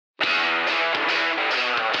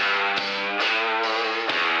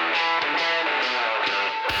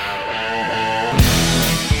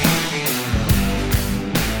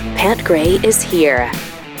Pat Gray is here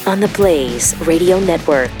on the Blaze Radio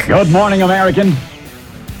Network. Good morning, American.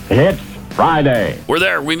 It's Friday. We're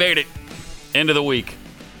there. We made it. End of the week.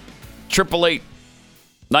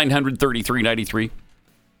 888-933-93.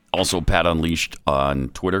 Also, Pat Unleashed on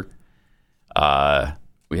Twitter.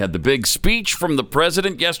 We had the big speech from the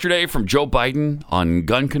president yesterday from Joe Biden on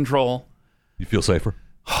gun control. You feel safer?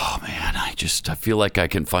 Oh, man. I feel like I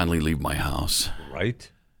can finally leave my house.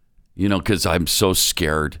 Right. You know, because I'm so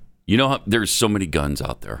scared. You know, there's so many guns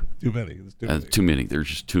out there. Too many. Too many. There's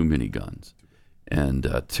just too many guns. And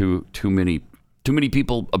too many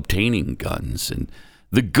people obtaining guns. And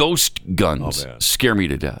the ghost guns scare me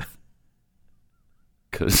to death.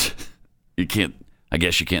 Because I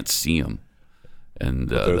guess you can't see them. And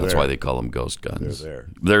that's why they call them ghost guns.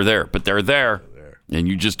 They're there. But they're there. And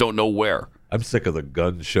you just don't know where. I'm sick of the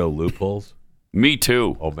gun show loopholes. Me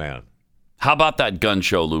too. Oh, man. How about that gun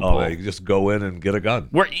show loophole? Oh, you can just go in and get a gun.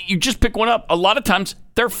 Where you just pick one up. A lot of times,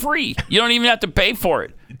 they're free. You don't even have to pay for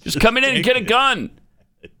it. Just come in and get a gun.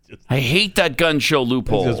 I hate that gun show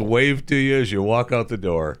loophole. Just wave to you as you walk out the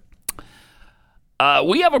door.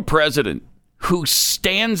 We have a president who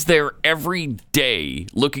stands there every day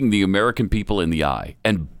looking the American people in the eye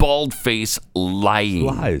and bald-face lying.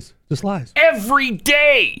 Lies. Just lies. Every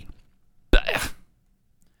day.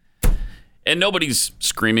 And nobody's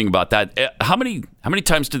screaming about that. How many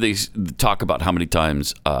times do they talk about how many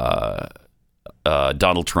times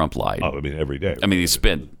Donald Trump lied? Oh, I mean, every day. I mean, they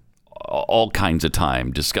spent all kinds of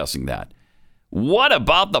time discussing that. What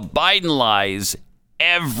about the Biden lies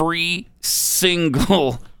every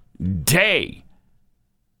single day?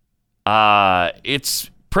 It's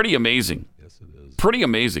pretty amazing. Yes, it is. Pretty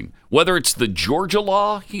amazing. Whether it's the Georgia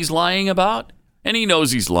law he's lying about, and he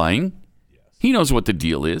knows he's lying. He knows what the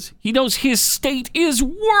deal is. He knows his state is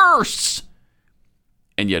worse.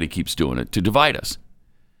 And yet he keeps doing it to divide us.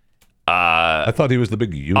 I thought he was the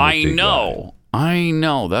big unity guy. I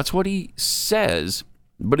know. That's what he says.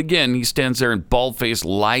 But again, he stands there and bald-faced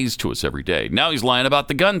lies to us every day. Now he's lying about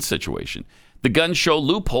the gun situation. The gun show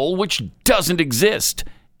loophole, which doesn't exist.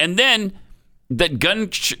 And then that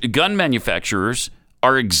gun manufacturers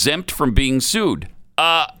are exempt from being sued.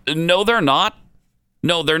 No, they're not.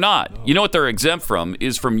 No, they're not. You know what they're exempt from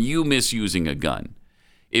is from you misusing a gun.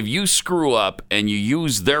 If you screw up and you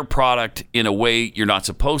use their product in a way you're not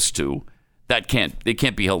supposed to, they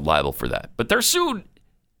can't be held liable for that. But they're sued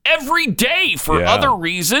every day for other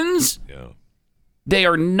reasons. Yeah. They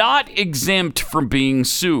are not exempt from being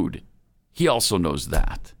sued. He also knows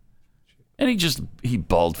that. And he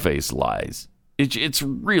bald-faced lies. It's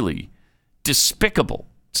really despicable.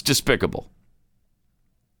 It's despicable.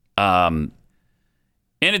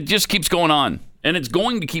 And it just keeps going on. And it's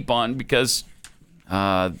going to keep on because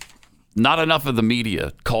not enough of the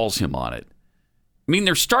media calls him on it. I mean,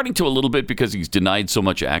 they're starting to a little bit because he's denied so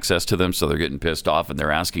much access to them, so they're getting pissed off, and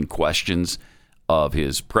they're asking questions of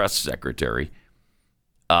his press secretary.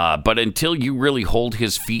 But until you really hold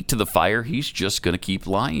his feet to the fire, he's just going to keep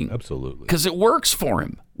lying. Absolutely. Because it works for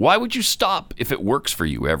him. Why would you stop if it works for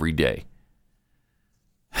you every day?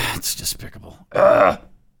 It's despicable.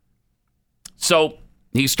 So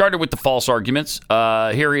he started with the false arguments.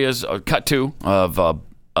 Here he is, cut two of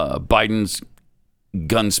Biden's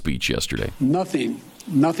gun speech yesterday. Nothing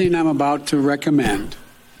I'm about to recommend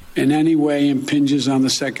in any way impinges on the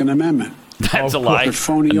Second Amendment. That's a lie. They're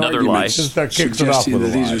phony Another lie. arguments suggesting that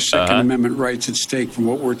these are Second Amendment rights at stake from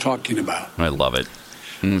what we're talking about. I love it.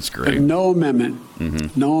 That's great. But no amendment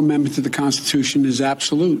to the Constitution is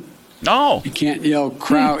absolute. No. You can't yell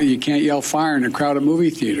You can't yell fire in a crowded movie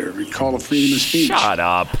theater. We call it freedom of speech. Shut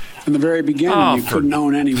up. From the very beginning, you couldn't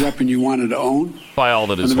own any weapon you wanted to own. By all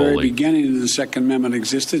that is holy. From the very holy. beginning, the Second Amendment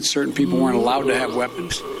existed. Certain people weren't allowed to have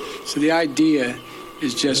weapons. So the idea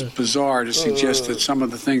is just bizarre to suggest that some of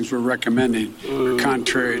the things we're recommending are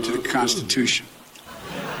contrary to the Constitution.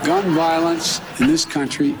 Gun violence in this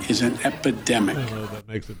country is an epidemic. That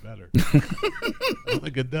makes it better. I don't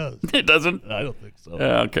think it does. It doesn't? I don't think so.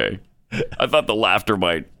 Yeah, okay. I thought the laughter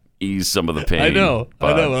might ease some of the pain. I know.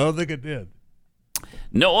 But I don't think it did.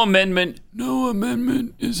 No amendment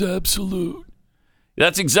is absolute.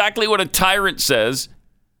 That's exactly what a tyrant says,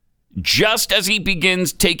 just as he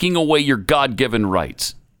begins taking away your God-given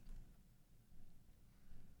rights.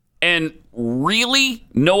 And really,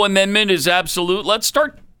 no amendment is absolute? Let's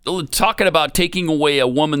start talking about taking away a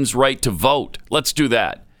woman's right to vote. Let's do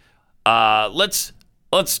that. Let's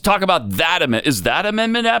talk about that amendment. Is that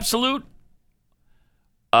amendment absolute?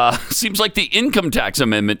 Seems like the income tax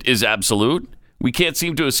amendment is absolute. We can't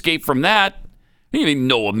seem to escape from that. I mean,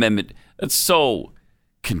 no amendment. That's so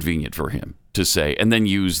convenient for him. to say, and then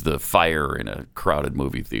use the fire in a crowded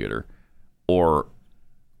movie theater or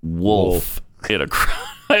wolf in a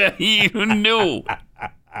crowd. You knew.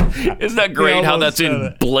 Isn't that great how that's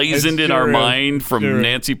emblazoned in our mind from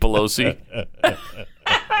Nancy Pelosi?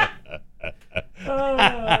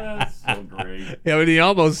 That's so great. Yeah, but he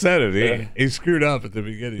almost said it. He screwed up at the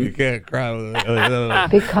beginning. You can't cry with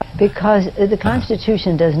it. Because the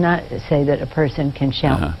Constitution does not say that a person can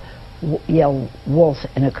shout, yell wolf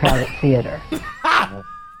in a crowded theater.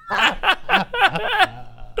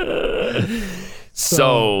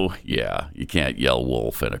 So, yeah, you can't yell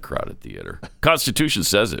wolf in a crowded theater. Constitution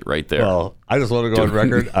says it right there. Well, I just want to go on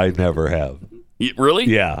record. I never have. Really?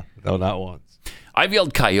 Yeah. No, not once. I've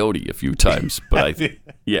yelled coyote a few times, but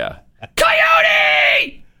yeah.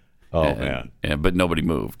 Coyote! Oh, man. But nobody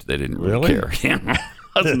moved. They didn't really care.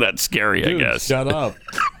 Wasn't that scary, Dude, I guess. Shut up.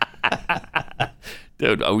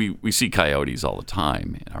 Dude, we see coyotes all the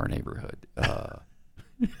time in our neighborhood.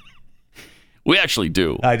 We actually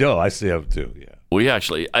do. I know. I see them too, yeah. We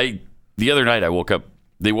actually, the other night I woke up,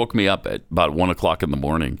 they woke me up at about 1 o'clock in the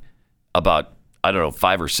morning, about, I don't know,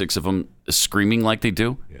 5 or 6 of them screaming like they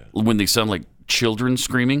do. Yeah. When they sound like children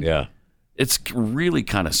screaming. Yeah. It's really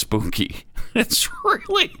kind of spooky. It's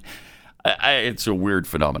really, it's a weird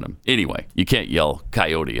phenomenon. Anyway, you can't yell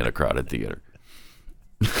coyote in a crowded theater.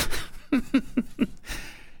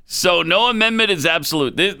 So no amendment is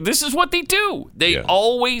absolute. This is what they do. They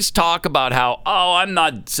always talk about how, I'm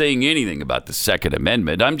not saying anything about the Second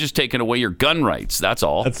Amendment. I'm just taking away your gun rights. That's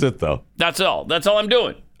all. That's it, though. That's all. That's all I'm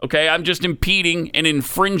doing. Okay? I'm just impeding and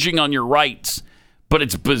infringing on your rights. But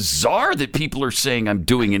it's bizarre that people are saying I'm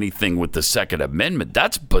doing anything with the Second Amendment.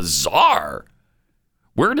 That's bizarre.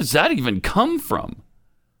 Where does that even come from?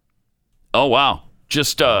 Oh, wow.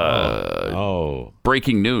 Just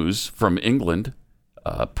breaking news from England.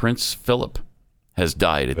 Prince Philip has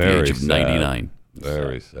died at the age of 99.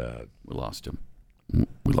 Very sad. We lost him.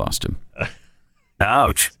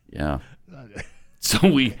 Ouch. Yeah. So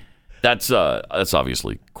that's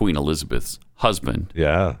obviously Queen Elizabeth's husband.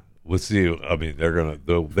 Yeah. We'll see. I mean,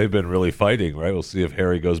 they've been really fighting, right? We'll see if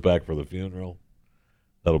Harry goes back for the funeral.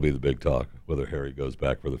 That'll be the big talk, whether Harry goes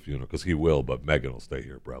back for the funeral, because he will, but Meghan will stay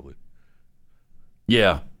here probably.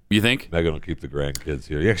 Yeah. You think? Meghan will keep the grandkids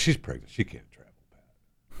here. Yeah, she's pregnant. She can't travel.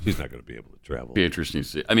 She's not going to be able to travel. Be interesting to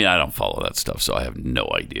see. I mean, I don't follow that stuff, so I have no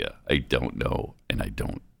idea. I don't know, and I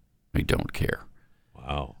don't care.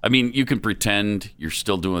 Wow. I mean, you can pretend you're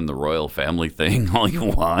still doing the royal family thing all you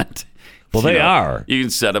want. Well, they are. You can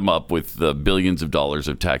set them up with billions of dollars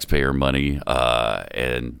of taxpayer money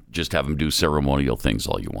and just have them do ceremonial things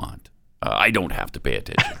all you want. I don't have to pay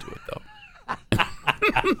attention to it,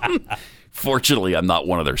 though. Fortunately, I'm not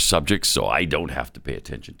one of their subjects, so I don't have to pay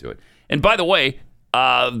attention to it. And by the way,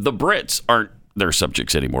 the Brits aren't their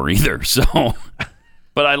subjects anymore either. So,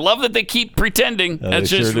 but I love that they keep pretending. That's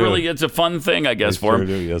just really, it's a fun thing, I guess, for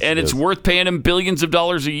them. Yes, and it's worth paying them billions of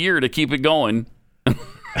dollars a year to keep it going.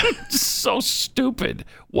 It's so stupid.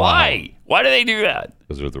 Why? Wow. Why do they do that?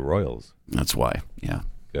 Because they're the royals. That's why. Yeah.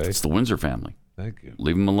 Okay. It's the Windsor family. Thank you.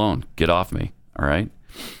 Leave them alone. Get off me. All right.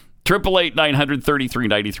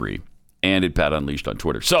 888-900-3393 and at Pat Unleashed on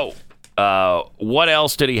Twitter. So, what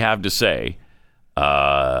else did he have to say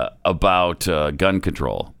about gun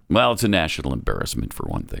control? Well, it's a national embarrassment for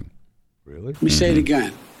one thing. Really? Let me say it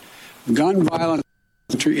again. Gun violence in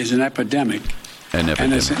the country is an epidemic. And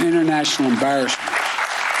it's an international embarrassment.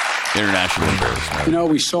 International embarrassment. You know,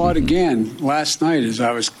 we saw it again last night as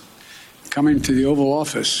I was coming to the Oval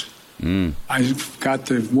Office. I got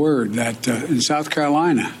the word that in South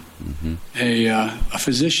Carolina, a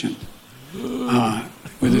physician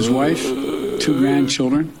with his wife, 2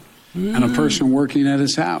 grandchildren, and a person working at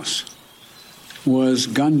his house was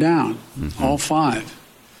gunned down, all 5.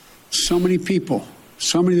 So many of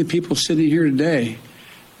the people sitting here today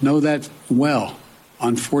know that well,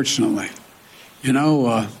 unfortunately. You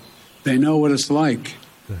know, they know what it's like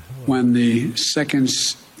when the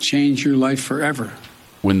seconds change your life forever.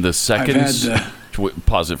 When the seconds...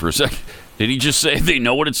 Pause it for a second. Did he just say they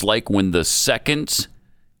know what it's like when the seconds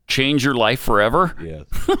change your life forever? Yes.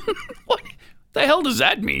 What the hell does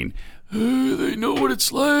that mean? They know what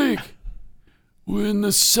it's like when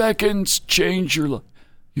the seconds change your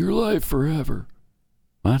life forever.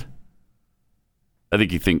 What? I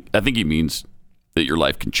think he means that your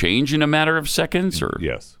life can change in a matter of seconds, or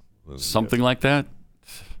yes, something like that.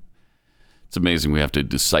 It's amazing we have to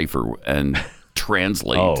decipher and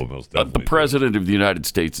translate what the President of the United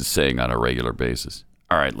States is saying on a regular basis.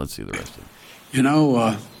 All right, let's see the rest of it. You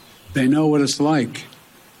know, they know what it's like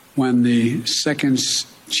when the seconds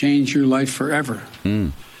change your life forever.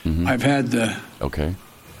 I've had the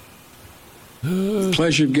the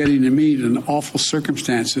pleasure of getting to meet in awful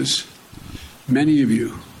circumstances many of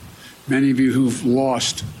you who've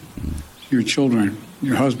lost your children,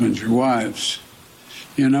 your husbands, your wives.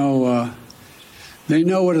 You know, they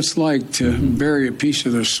know what it's like to bury a piece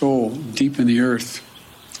of their soul deep in the earth.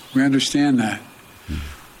 We understand that.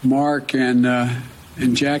 Mark and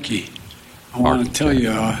Jackie, I want to tell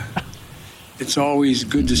you, it's always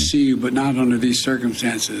good to see you, but not under these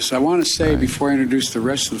circumstances. I want to say before I introduce the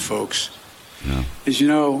rest of the folks, is, you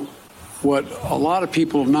know, what a lot of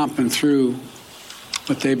people have not been through,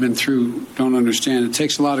 what they've been through, don't understand. It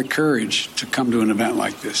takes a lot of courage to come to an event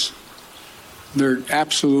like this. They're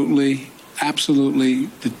absolutely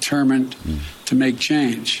determined to make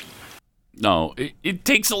change. No, it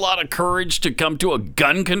takes a lot of courage to come to a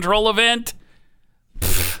gun control event?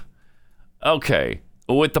 Pfft. Okay.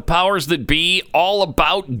 With the powers that be all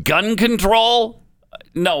about gun control?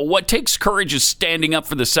 No, what takes courage is standing up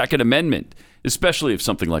for the Second Amendment, especially if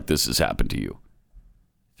something like this has happened to you.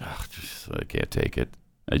 I can't take it.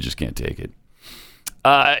 I just can't take it.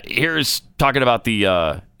 Here's talking about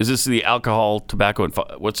the, is this the alcohol, tobacco, and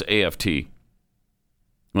what's AFT?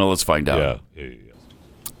 Well, let's find out. Yeah.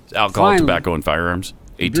 Alcohol, Finally, tobacco, and firearms.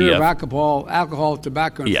 ATF. Bureau of Alcohol,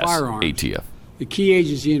 Tobacco, and Firearms. ATF. The key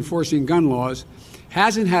agency enforcing gun laws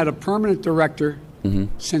hasn't had a permanent director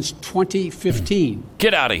since 2015.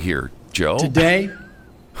 Get out of here, Joe. Today,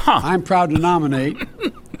 I'm proud to nominate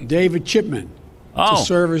David Chipman to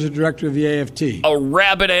serve as the director of the AFT. A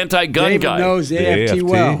rabid anti-gun David guy. knows the AFT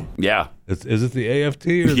well. Yeah. Is it the AFT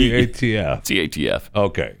or the ATF? It's the ATF.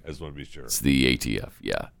 Okay, I just want to be sure. It's the ATF,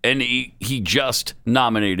 yeah. And he just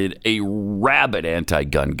nominated a rabid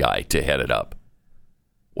anti-gun guy to head it up.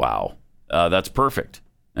 Wow. That's perfect.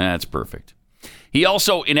 That's perfect. He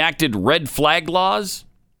also enacted red flag laws.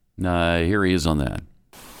 Here he is on that.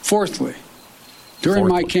 Fourthly, during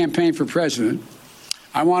my campaign for president,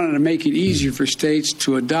 I wanted to make it easier for states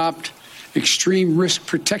to adopt extreme risk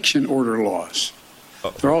protection order laws.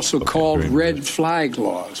 They're also called red flag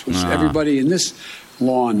laws, which everybody in this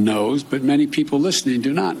lawn knows, but many people listening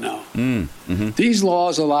do not know. These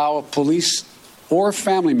laws allow a police or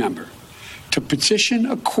family member to petition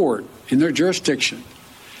a court in their jurisdiction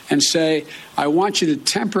and say, I want you to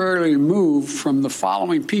temporarily remove from the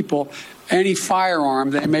following people any firearm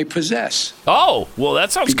they may possess. Oh, well,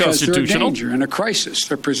 that sounds because constitutional. They're a danger in a crisis.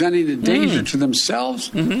 They're presenting a danger to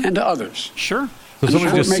themselves and to others. Sure. So and the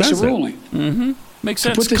court makes a ruling. Makes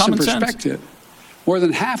sense. To put this Common in sense. perspective, more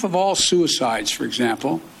than half of all suicides, for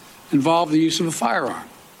example, involve the use of a firearm.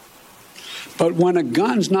 But when a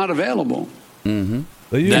gun's not available,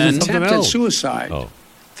 They use Then- something attempted else. suicide,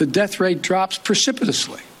 the death rate drops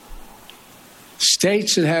precipitously.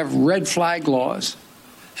 States that have red flag laws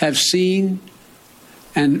have seen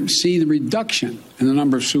the reduction in the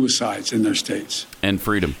number of suicides in their states. And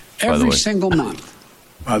freedom, by the Every way. single month,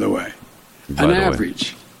 by the way, By an the way.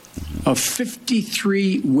 average of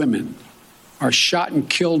 53 women are shot and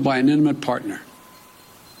killed by an intimate partner.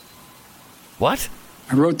 What?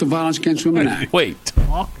 I wrote the Violence Against Women Act. Wait.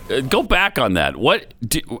 Go back on that. What?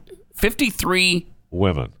 53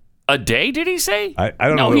 Women. a day, did he say? I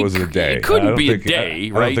don't know if it was a day. It couldn't I don't be a think-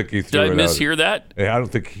 day, I right? don't think he threw Did I it out. mishear that? I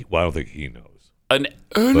don't think he knows. An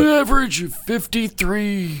average of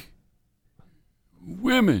 53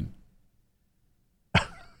 women.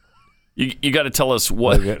 You got to tell us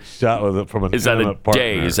what. They get shot with it from an Is that a intimate partner.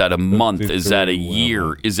 day? Is that a month? Is that a 53 year?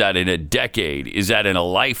 women. Is that in a decade? Is that in a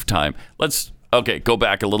lifetime? Let's go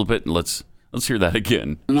back a little bit and let's hear that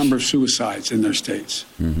again. The number of suicides in their states.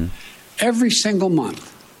 Every single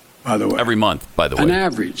month, by the way. Every month, by the way. An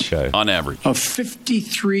average On average. of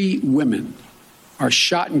 53 women are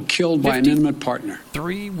shot and killed by an 50? intimate partner.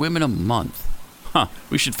 3 women a month. Huh.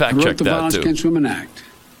 We should I fact wrote check the that Violence too. Against Women Act.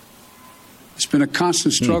 It's been a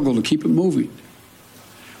constant struggle to keep it moving.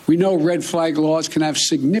 We know red flag laws can have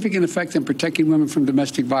significant effect in protecting women from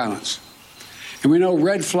domestic violence. And we know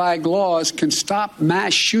red flag laws can stop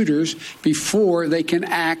mass shooters before they can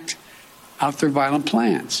act out their violent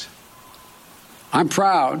plans. I'm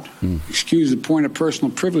proud, excuse the point of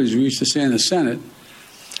personal privilege we used to say in the Senate,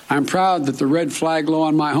 I'm proud that the red flag law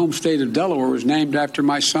in my home state of Delaware was named after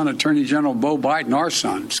my son, Attorney General Beau Biden, our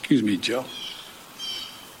son, excuse me, Joe,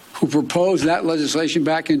 who proposed that legislation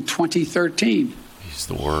back in 2013. He's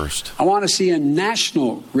the worst. I want to see a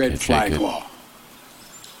national red Can't flag take it. law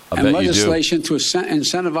I and bet you do. legislation to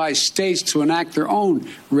incentivize states to enact their own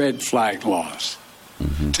red flag laws.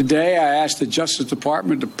 Today, I asked the Justice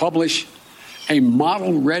Department to publish a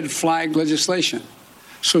model red flag legislation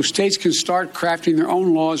so states can start crafting their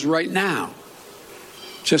own laws right now.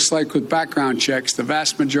 Just like with background checks, the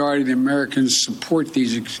vast majority of the Americans support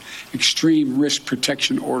these extreme risk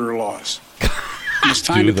protection order laws. It's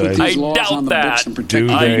time to put these laws on the books and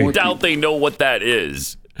protect I doubt they know what that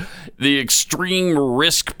is. The extreme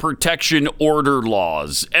risk protection order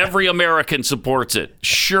laws. Every American supports it.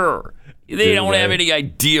 Sure. They don't have any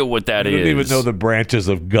idea what that is. They don't even know the branches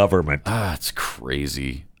of government. It's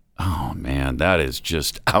crazy. Oh, man, that is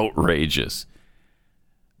just outrageous.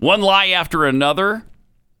 One lie after another.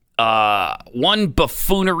 One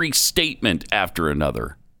buffoonery statement after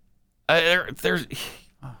another. There's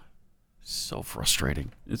so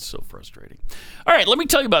frustrating. It's so frustrating. All right, let me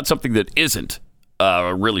tell you about something that isn't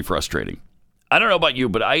really frustrating. I don't know about you,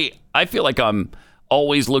 but I feel like I'm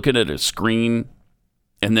always looking at a screen,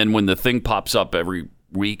 and then when the thing pops up every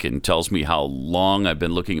week and tells me how long I've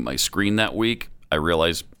been looking at my screen that week, I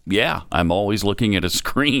realize, yeah, I'm always looking at a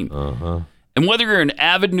screen. And whether you're an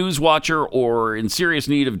avid news watcher or in serious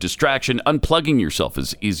need of distraction, unplugging yourself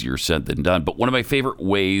is easier said than done. But one of my favorite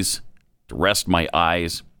ways to rest my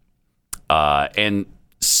eyes and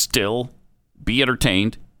still be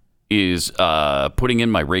entertained is putting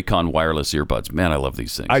in my Raycon wireless earbuds. Man, I love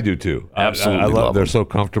these things. I do too. Absolutely I love them. They're them. so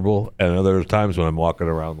comfortable. And there are times when I'm walking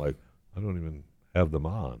around like, I don't even have them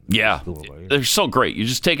on. Yeah, they're so great. You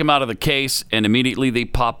just take them out of the case and immediately they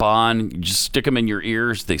pop on. You just stick them in your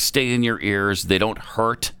ears. They stay in your ears. They don't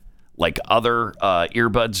hurt like other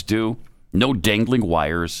earbuds do. No dangling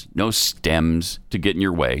wires, no stems to get in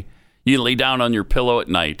your way. You lay down on your pillow at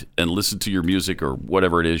night and listen to your music or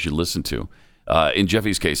whatever it is you listen to. In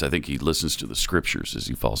Jeffy's case, I think he listens to the scriptures as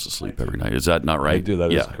he falls asleep every night. Is that not right? I do.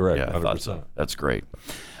 That is correct. Yeah, 100%. I thought so. That's great.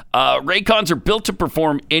 Raycons are built to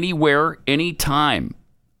perform anywhere, anytime.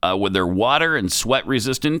 With their water and sweat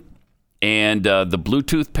resistant, and the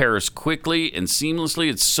Bluetooth pairs quickly and seamlessly.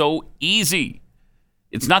 It's so easy.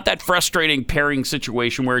 It's not that frustrating pairing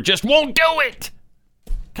situation where it just won't do it.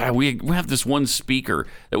 God, we have this one speaker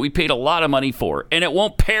that we paid a lot of money for, and it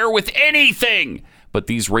won't pair with anything. But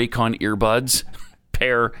these Raycon earbuds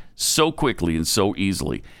pair so quickly and so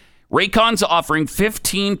easily. Raycon's offering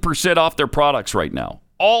 15% off their products right now.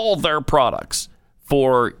 All their products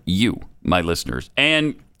for you, my listeners.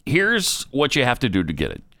 And here's what you have to do to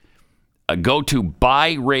get it. Go to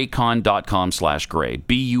buyraycon.com/gray.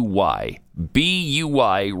 B-U-Y,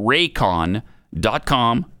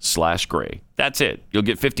 Raycon.com/gray. That's it. You'll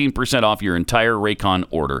get 15% off your entire Raycon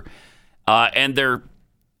order. And they're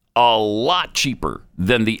a lot cheaper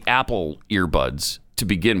than the Apple earbuds to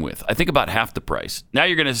begin with. I think about half the price. Now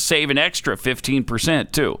you're going to save an extra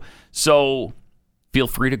 15% too. So feel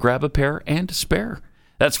free to grab a pair and to spare.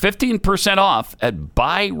 That's 15% off at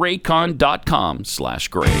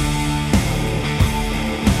buyraycon.com/gray.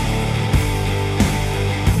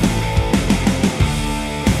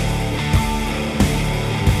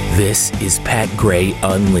 This is Pat Gray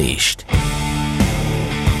Unleashed.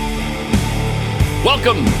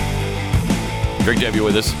 Welcome. Great to have you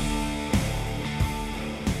with us.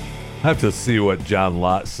 I have to see what John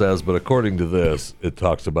Lott says, but according to this, it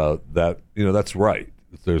talks about that, that's right.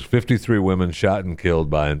 There's 53 women shot and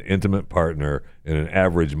killed by an intimate partner in an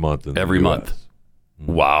average month in the Every US. month.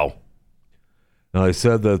 Wow. Now, I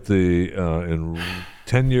said that in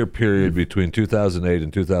 10-year period between 2008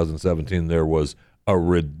 and 2017, there was a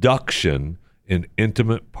reduction in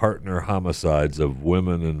intimate partner homicides of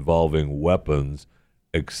women involving weapons,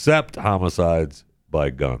 except homicides by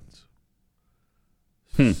guns.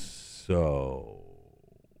 So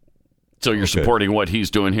you're supporting what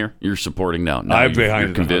he's doing here? You're supporting now. I'm behind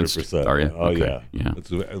you're convinced. 100%. Are you? Oh, okay. yeah.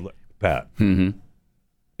 Pat,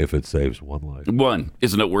 if it saves one life. One.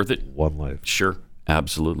 Isn't it worth it? One life. Sure.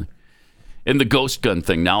 Absolutely. And the ghost gun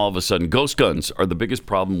thing, now all of a sudden, ghost guns are the biggest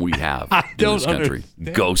problem we have in this country.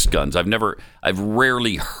 Ghost guns. I've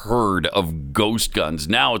rarely heard of ghost guns.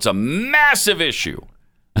 Now it's a massive issue.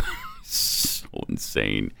 So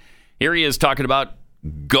insane. Here he is talking about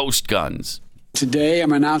ghost guns. Today,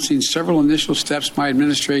 I'm announcing several initial steps my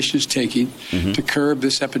administration is taking to curb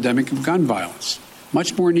this epidemic of gun violence.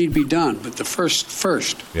 Much more need to be done, but the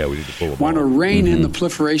first, yeah, we need to pull them want to out. rein in the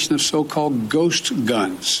proliferation of so-called ghost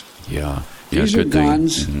guns. Yeah. These are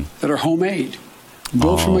guns that are homemade,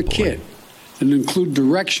 built from a kit, and include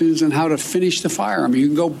directions on how to finish the firearm. You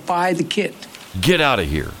can go buy the kit. Get out of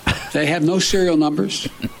here. They have no serial numbers,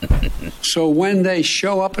 so when they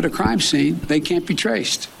show up at a crime scene, they can't be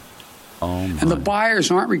traced. Oh, my. And the buyers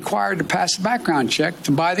aren't required to pass a background check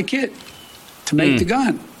to buy the kit, to make the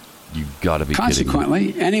gun. You got to be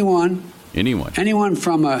Consequently, kidding me. anyone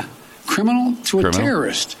from a criminal to a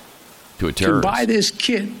terrorist can buy this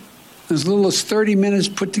kit in as little as 30 minutes,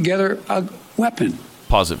 put together a weapon.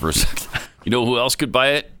 Pause it for a second. You know who else could buy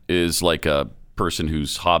it? Is like a person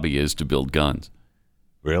whose hobby is to build guns.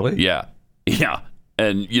 Really? Yeah.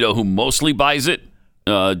 And you know who mostly buys it?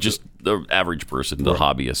 Just the average person, the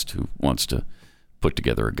hobbyist who wants to put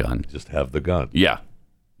together a gun. Just have the gun. Yeah.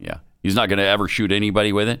 He's not going to ever shoot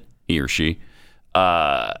anybody with it, he or she.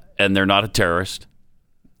 And they're not a terrorist,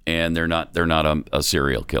 and they're not a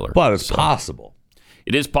serial killer. But it's possible.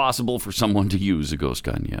 It is possible for someone to use a ghost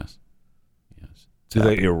gun, yes. Do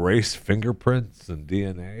they erase fingerprints and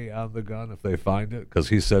DNA on the gun if they find it? Because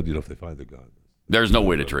he said, if they find the gun. There's no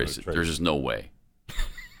way to trace it. There's just no way.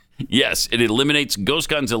 Yes, ghost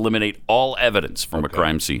guns eliminate all evidence from a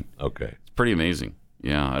crime scene. Okay. It's pretty amazing.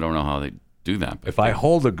 Yeah, I don't know how they do that. If I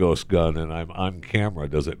hold a ghost gun and I'm on camera,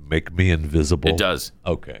 does it make me invisible? It does.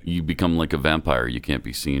 Okay. You become like a vampire. You can't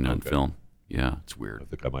be seen on film. Yeah, it's weird. I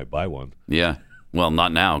think I might buy one. Yeah. Well,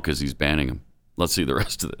 not now because he's banning them. Let's see the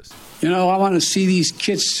rest of this. I want to see these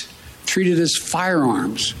kits treated as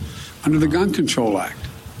firearms under the Gun Control Act,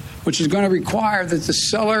 which is going to require that the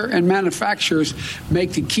seller and manufacturers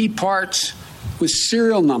make the key parts with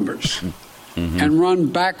serial numbers and run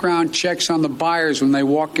background checks on the buyers when they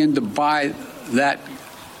walk in to buy that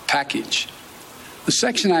package. The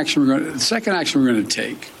second action we're going to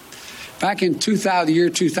take, back in the year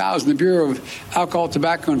 2000, the Bureau of Alcohol,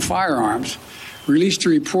 Tobacco, and Firearms released a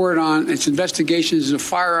report on its investigations of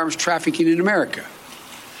firearms trafficking in America.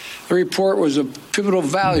 The report was of pivotal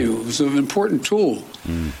value. It was an important tool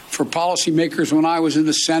for policymakers when I was in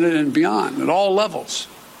the Senate and beyond, at all levels,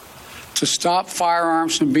 to stop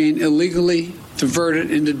firearms from being illegally diverted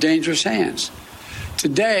into dangerous hands.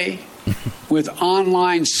 Today, with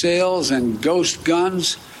online sales and ghost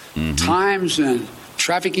guns, times and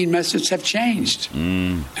trafficking methods have changed,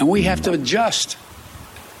 and we have to adjust.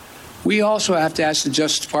 We also have to ask the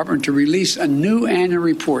Justice Department to release a new annual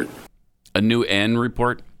report. A new N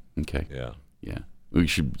report? Okay. Yeah. We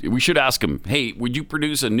should ask him, hey, would you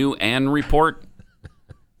produce a new N report?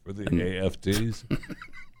 For the AFTs?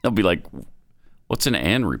 They'll be like, what's an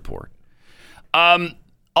N report?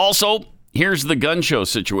 Also, here's the gun show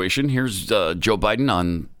situation. Here's Joe Biden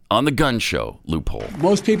on the gun show loophole.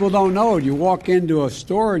 Most people don't know it. You walk into a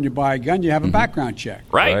store and you buy a gun, you have a background check.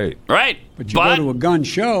 Right. But you go to a gun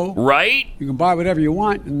show, right? You can buy whatever you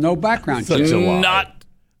want and no background check. Such a lie. Not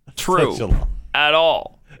true Such a lie. at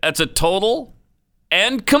all. That's a total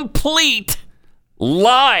and complete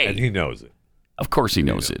lie. And he knows it. Of course he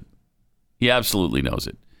knows it. He absolutely knows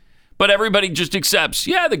it. But everybody just accepts,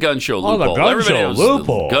 the gun show loophole. The gun Everybody show knows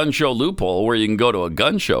loophole. The gun show loophole where you can go to a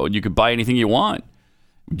gun show and you can buy anything you want.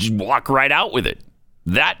 Just walk right out with it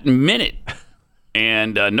that minute.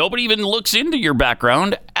 And nobody even looks into your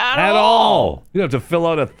background at all. You don't have to fill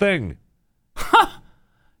out a thing.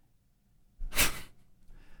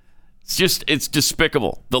 It's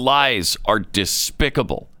despicable. The lies are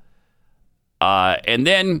despicable. And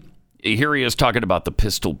then here he is talking about the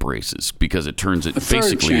pistol braces because it turns it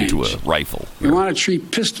basically into a rifle. You want to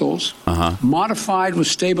treat pistols modified with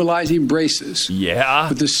stabilizing braces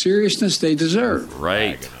with the seriousness they deserve.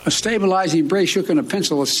 Right. A stabilizing brace shook in a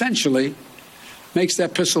pencil essentially makes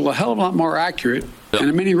that pistol a hell of a lot more accurate than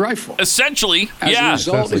a mini rifle. Essentially, As a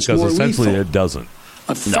result, it's Because more essentially lethal, it doesn't.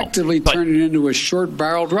 effectively turning it into a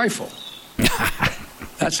short-barreled rifle.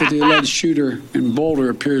 That's what the alleged shooter in Boulder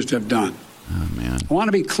appears to have done. Oh, man. I want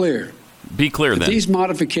to be clear. Be clear then. These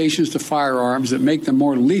modifications to firearms that make them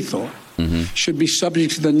more lethal should be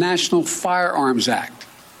subject to the National Firearms Act.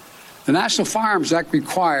 The National Firearms Act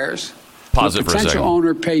requires Pause the it for a second. potential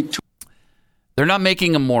owner pay They're not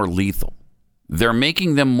making them more lethal. They're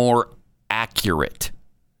making them more accurate.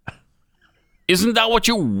 Isn't that what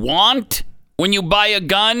you want when you buy a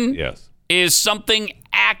gun? Yes. Is something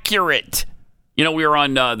accurate. We were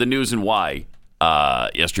on the News and Why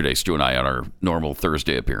yesterday, Stu and I, on our normal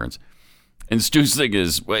Thursday appearance. And Stu's thing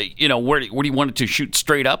is, where do you want it to shoot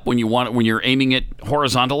straight up when you're aiming it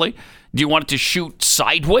horizontally? Do you want it to shoot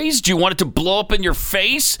sideways? Do you want it to blow up in your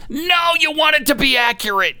face? No, you want it to be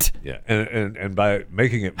accurate. Yeah, and by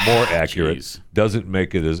making it more accurate doesn't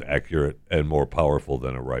make it as accurate and more powerful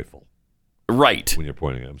than a rifle. Right. When you're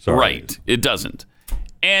pointing it. I'm sorry. Right. It doesn't.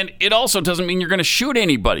 And it also doesn't mean you're going to shoot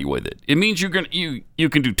anybody with it. It means you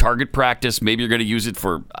can do target practice. Maybe you're going to use it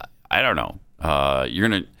for, I don't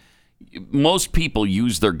know. Most people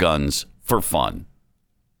use their guns for fun.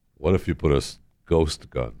 What if you put a ghost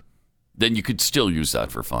gun? Then you could still use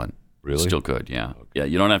that for fun. Really? Still could, yeah. Okay. Yeah,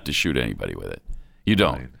 you don't have to shoot anybody with it. You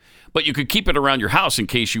don't. Fine. But you could keep it around your house in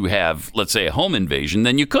case you have, let's say, a home invasion.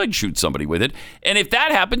 Then you could shoot somebody with it. And if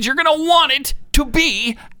that happens, you're going to want it to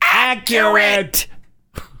be accurate.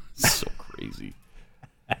 So crazy.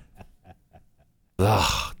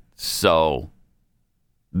 Ugh, So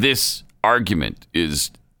this argument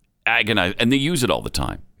is agonizing, and they use it all the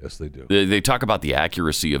time. Yes, they do. They talk about the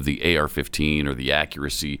accuracy of the AR-15 or the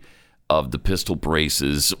accuracy of the pistol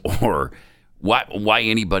braces, or why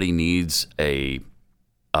anybody needs a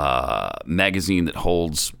magazine that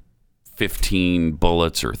holds 15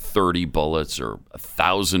 bullets or 30 bullets or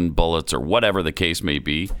 1,000 bullets or whatever the case may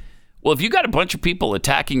be. Well, if you got a bunch of people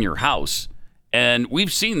attacking your house, and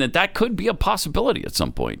we've seen that could be a possibility at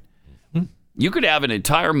some point. You could have an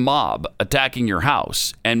entire mob attacking your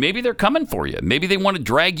house, and maybe they're coming for you. Maybe they want to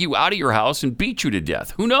drag you out of your house and beat you to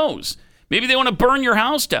death. Who knows? Maybe they want to burn your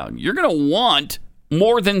house down. You're going to want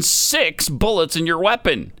more than 6 bullets in your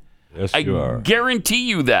weapon. Yes, you are. I guarantee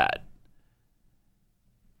you that.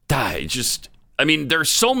 There's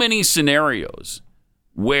so many scenarios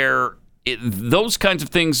where those kinds of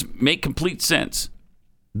things make complete sense.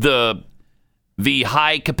 The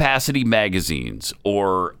high capacity magazines,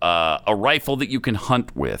 or a rifle that you can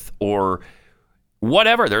hunt with, or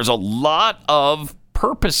whatever. There's a lot of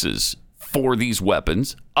purposes for these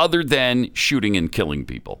weapons other than shooting and killing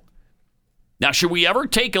people. Now, should we ever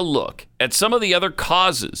take a look at some of the other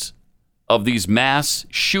causes of these mass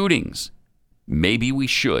shootings? Maybe we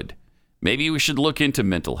should. Maybe we should look into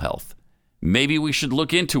mental health. Maybe we should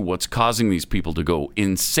look into what's causing these people to go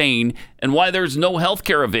insane and why there's no health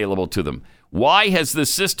care available to them. Why has the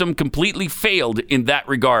system completely failed in that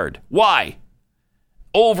regard? Why?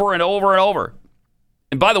 Over and over and over.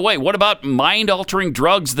 And by the way, what about mind-altering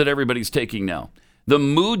drugs that everybody's taking now? The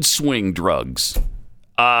mood swing drugs.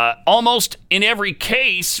 Almost in every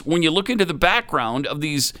case, when you look into the background of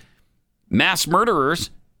these mass murderers,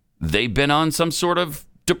 they've been on some sort of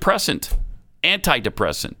depressant,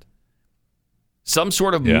 antidepressant, some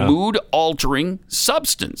sort of mood-altering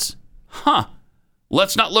substance. Huh.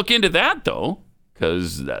 Let's not look into that, though,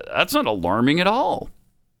 because that's not alarming at all.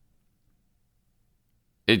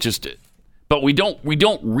 But we don't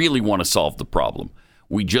really want to solve the problem.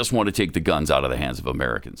 We just want to take the guns out of the hands of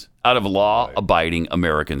Americans, out of law-abiding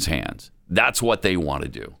Americans' hands. That's what they want to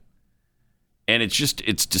do. And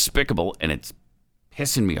it's despicable, and it's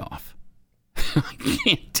pissing me off. I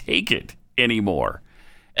can't take it anymore.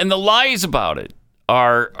 And the lies about it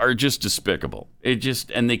are just despicable.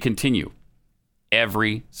 And they continue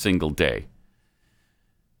every single day.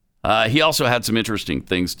 He also had some interesting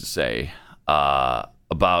things to say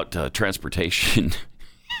about transportation.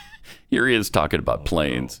 Here he is talking about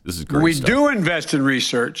planes. This is great stuff. We do invest in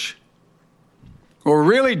research. What we're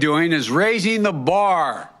really doing is raising the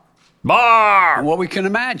bar. On what we can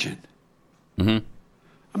imagine. Mm-hmm.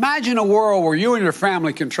 Imagine a world where you and your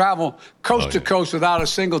family can travel coast to coast without a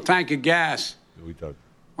single tank of gas.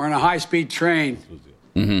 Or in a high-speed train.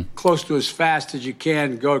 Close to as fast as you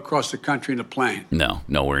can go across the country in a plane. No,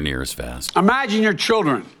 nowhere near as fast. Imagine your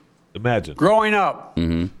children. Growing up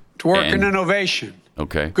to work in innovation.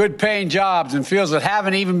 Okay. Good paying jobs in fields that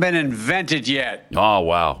haven't even been invented yet. Oh,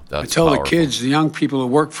 wow. That's I tell powerful. the kids, the young people who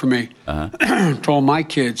work for me, told my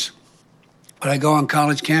kids, when I go on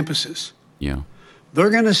college campuses, they're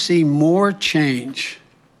going to see more change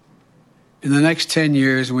in the next 10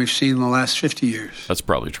 years than we've seen in the last 50 years. That's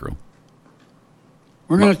probably true.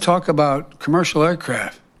 We're going to talk about commercial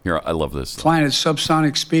aircraft. Here, I love this. Flying at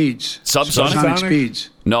subsonic speeds. Subsonic speeds.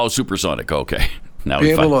 No, supersonic. Okay. Now be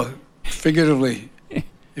able to figuratively,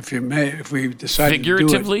 if we decide to do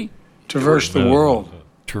it, traverse the world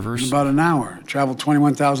in about an hour. Travel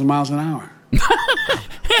 21,000 miles an hour.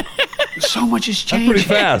 So much has changed. That's pretty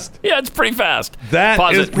fast. Yeah, it's pretty fast.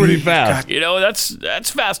 That is pretty fast. You know, that's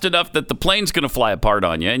fast enough that the plane's going to fly apart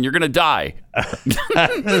on you and you're going to die.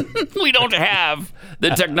 We don't have the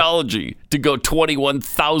technology to go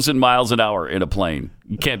 21,000 miles an hour in a plane.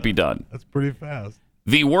 It can't be done. That's pretty fast.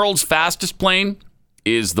 The world's fastest plane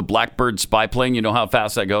is the Blackbird spy plane. You know how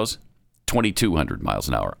fast that goes? 2,200 miles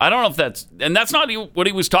an hour. I don't know if that's not what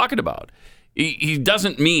he was talking about. He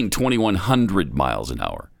doesn't mean 2,100 miles an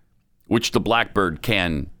hour, which the Blackbird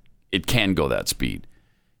can go that speed.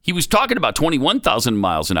 He was talking about 21,000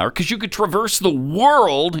 miles an hour because you could traverse the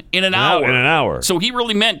world in an hour. In an hour. So he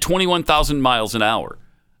really meant 21,000 miles an hour.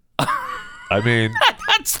 I mean,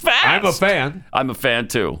 that's fast. I'm a fan. I'm a fan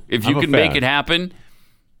too. If you can make it happen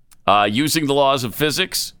using the laws of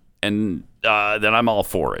physics, and then I'm all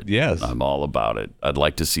for it. Yes. I'm all about it. I'd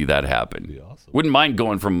like to see that happen. That'd be awesome. Wouldn't mind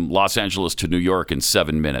going from Los Angeles to New York in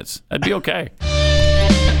 7 minutes. That'd be okay.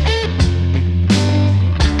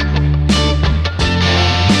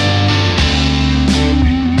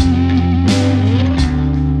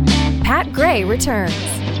 Pat Gray returns.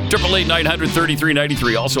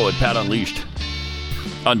 888-900-3393. Also at Pat Unleashed.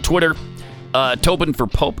 On Twitter, Tobin for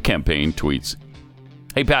Pope campaign tweets,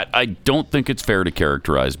 Hey, Pat, I don't think it's fair to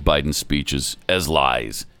characterize Biden's speeches as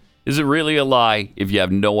lies. Is it really a lie if you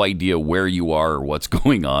have no idea where you are or what's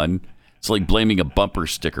going on? It's like blaming a bumper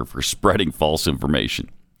sticker for spreading false information.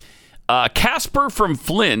 Casper from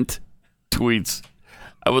Flint tweets,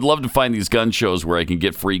 I would love to find these gun shows where I can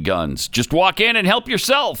get free guns. Just walk in and help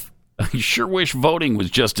yourself. I sure wish voting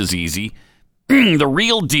was just as easy. The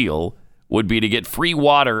real deal would be to get free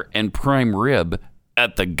water and prime rib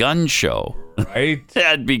at the gun show. Right?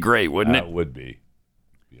 That'd be great, wouldn't it? That would be.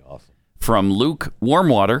 Be awesome. From Luke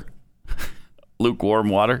Warmwater. Luke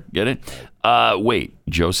Warmwater, get it? Wait,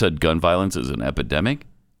 Joe said gun violence is an epidemic?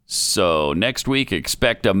 So next week,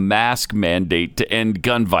 expect a mask mandate to end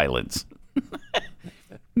gun violence.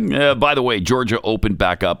 By the way, Georgia opened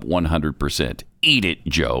back up 100%. Eat it,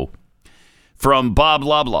 Joe. From Bob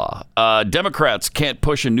Loblaw, Democrats can't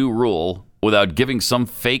push a new rule without giving some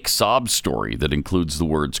fake sob story that includes the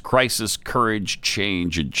words crisis, courage,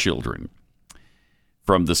 change, and children.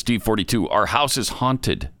 From the Steve 42, our house is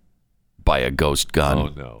haunted by a ghost gun. Oh,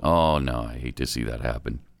 no. Oh, no. I hate to see that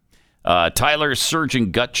happen. Tyler's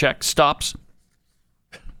surging gut check stops.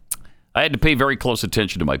 I had to pay very close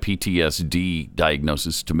attention to my PTSD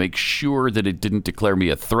diagnosis to make sure that it didn't declare me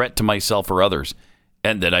a threat to myself or others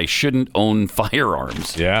and that I shouldn't own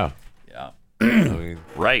firearms. Yeah. Yeah. I mean,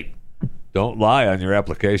 Right. don't lie on your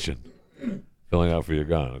application. Filling out for your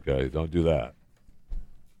gun, okay? Don't do that.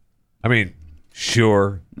 I mean,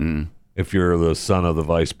 sure, if you're the son of the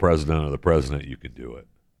vice president or the president, you can do it.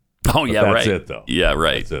 Oh, But yeah, that's right. it, though. Yeah,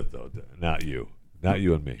 right. That's it, though. Not you. Not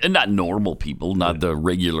you and me. And not normal people, not the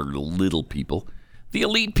regular little people. The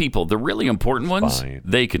elite people, the really important ones, Fine.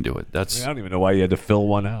 they can do it. I That's don't even know why you had to fill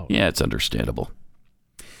one out. Yeah, it's understandable.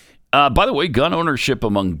 By the way, gun ownership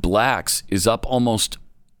among blacks is up almost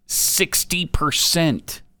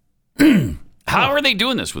 60%. How are they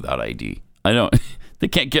doing this without ID? I don't. They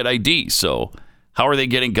can't get ID, so how are they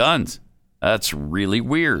getting guns? That's really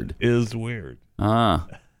weird. Is weird.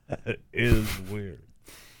 Is weird.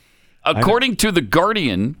 According to The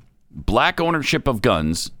Guardian, black ownership of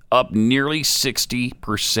guns up nearly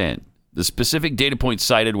 60%. The specific data point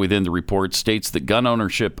cited within the report states that gun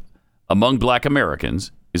ownership among black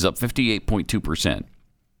Americans is up 58.2%,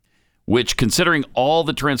 which, considering all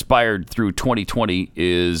that transpired through 2020,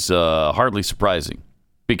 is hardly surprising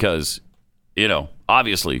because,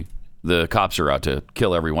 obviously the cops are out to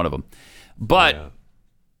kill every one of them. But,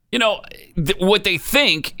 what they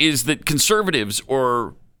think is that conservatives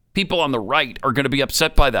or people on the right are going to be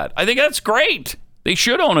upset by that. I think that's great. They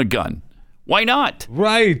should own a gun. Why not?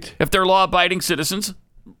 Right. If they're law-abiding citizens,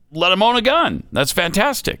 let them own a gun. That's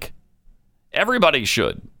fantastic. Everybody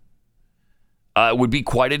should. It would be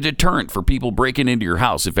quite a deterrent for people breaking into your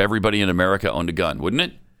house if everybody in America owned a gun, wouldn't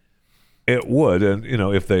it? It would, and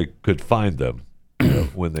if they could find them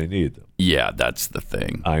when they need them. Yeah, that's the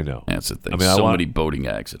thing. I know. That's the thing. I mean, Many boating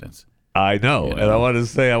accidents. I know, and I wanted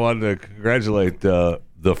to congratulate the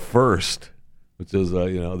First, which is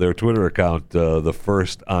their Twitter account, the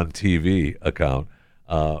First on TV account,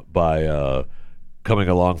 by coming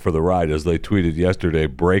along for the ride, as they tweeted yesterday,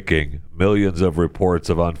 breaking, millions of reports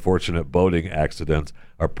of unfortunate boating accidents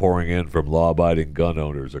are pouring in from law-abiding gun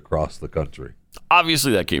owners across the country.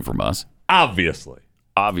 Obviously, that came from us. Obviously.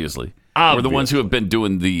 We're the ones who have been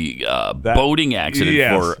doing the boating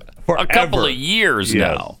accident for a couple of years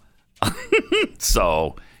now.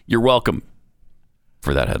 So you're welcome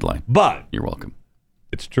for that headline. But You're welcome.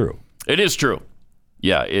 it's true. It is true.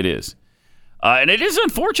 Yeah, it is. And it is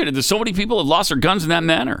unfortunate that so many people have lost their guns in that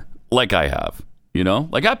manner, like I have.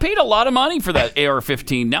 Like I paid a lot of money for that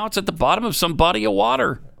AR-15. Now it's at the bottom of some body of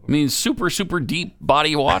water. I mean, super, super deep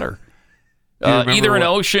body of water. Either an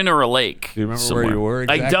ocean or a lake. Do you remember somewhere. where you were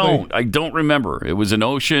exactly? I don't remember. It was an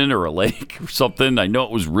ocean or a lake or something. I know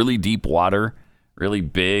it was really deep water, really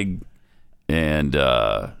big. And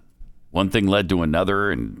one thing led to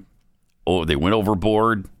another. And, they went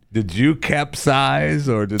overboard. Did you capsize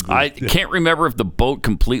or did I can't remember if the boat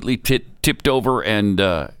completely tipped over and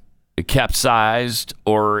it capsized,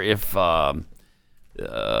 or if I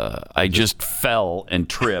just fell and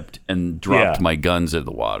tripped and dropped my guns in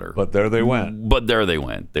the water. But there they went.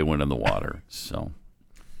 They went in the water. So,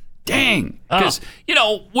 dang. Because,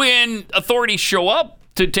 when authorities show up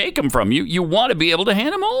to take them from you, you want to be able to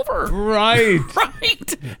hand them over. Right.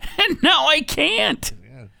 Right. And now I can't.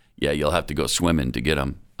 Yeah, you'll have to go swimming to get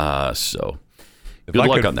them. So, If good I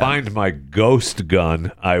luck could on that. find my ghost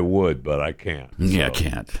gun, I would, but I can't. Yeah,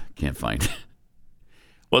 So, can't find it.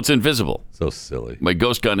 Well, it's invisible. So silly. My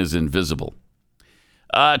ghost gun is invisible.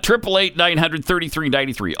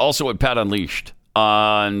 888-900-3393. Also at Pat Unleashed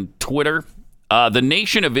on Twitter. The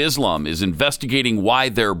Nation of Islam is investigating why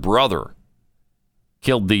their brother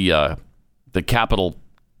killed the Capitol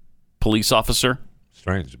police officer.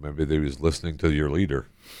 Strange. Maybe they was listening to your leader.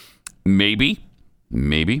 Maybe.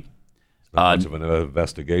 Not much of an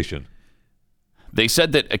investigation. They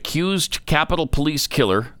said that accused Capitol Police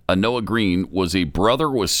killer Anoa Green was a brother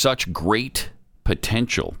with such great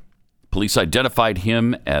potential. Police identified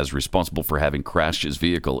him as responsible for having crashed his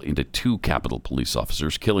vehicle into 2 Capitol Police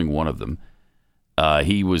officers, killing one of them.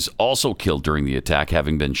 He was also killed during the attack,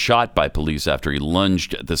 having been shot by police after he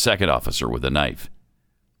lunged at the second officer with a knife.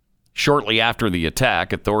 Shortly after the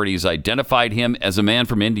attack, authorities identified him as a man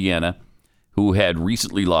from Indiana who had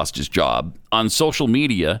recently lost his job. On social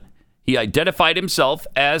media, he identified himself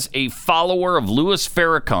as a follower of Louis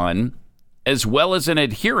Farrakhan, as well as an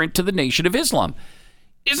adherent to the Nation of Islam.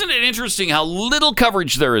 Isn't it interesting how little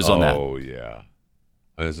coverage there is on that? Oh, yeah.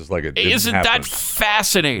 It's just like it didn't Isn't happen. that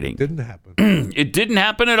fascinating? It didn't happen. It didn't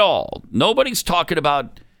happen at all. Nobody's talking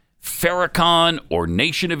about Farrakhan or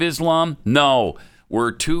Nation of Islam. No,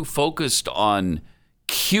 we're too focused on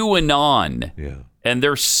QAnon. Yeah. And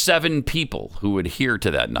there's 7 people who adhere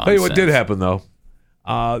to that nonsense. Tell you what did happen, though.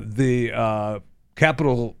 The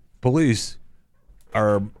Capitol Police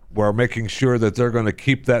were making sure that they're going to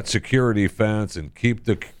keep that security fence and keep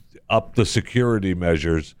up the security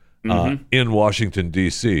measures in Washington,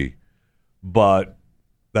 D.C. But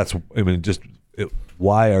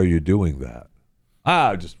why are you doing that?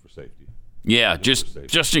 Just for safety. Yeah, just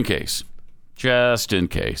in case. Just in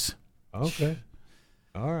case. Okay.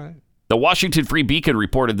 All right. The Washington Free Beacon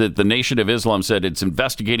reported that the Nation of Islam said it's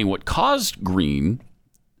investigating what caused Green,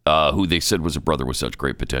 who they said was a brother with such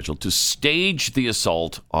great potential, to stage the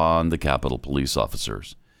assault on the Capitol Police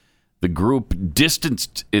officers. The group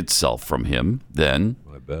distanced itself from him then,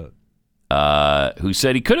 I bet. who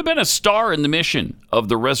said he could have been a star in the mission of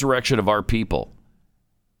the resurrection of our people.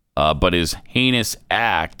 But his heinous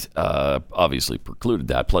act obviously precluded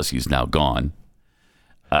that. Plus, he's now gone.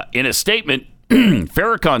 In a statement,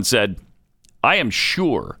 Farrakhan said, I am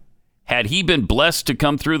sure had he been blessed to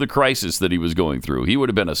come through the crisis that he was going through, he would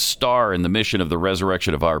have been a star in the mission of the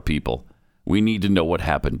resurrection of our people. We need to know what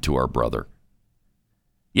happened to our brother.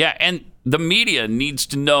 Yeah, and the media needs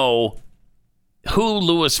to know who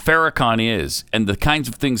Louis Farrakhan is and the kinds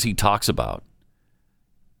of things he talks about.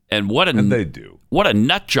 And they do. What a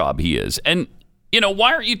nut job he is. And,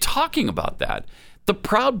 why aren't you talking about that? The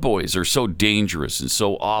Proud Boys are so dangerous and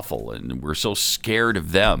so awful, and we're so scared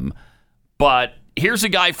of them. But here's a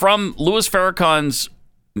guy from Louis Farrakhan's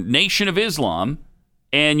Nation of Islam,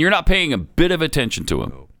 and you're not paying a bit of attention to him.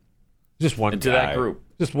 No. Just one guy. To that group.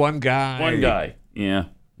 Just one guy. One guy. Yeah,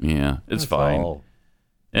 it's That's fine. all.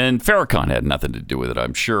 And Farrakhan had nothing to do with it,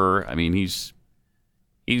 I'm sure. I mean, he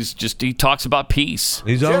talks about peace.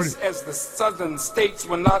 He's already. Just as the southern states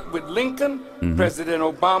were not with Lincoln, President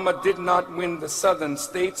Obama did not win the southern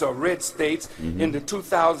states or red states in the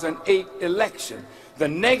 2008 election. The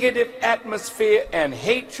negative atmosphere and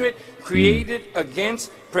hatred created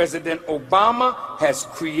against President Obama has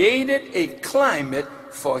created a climate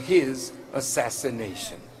for his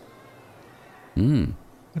assassination.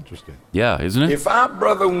 Interesting. Yeah, isn't it? If our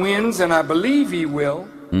brother wins, and I believe he will,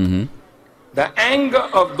 the anger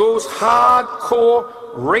of those hardcore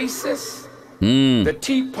racists, the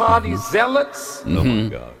Tea Party zealots, Oh my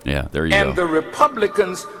God. Yeah, there you and go. the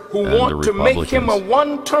Republicans who And want the to make him a Republicans.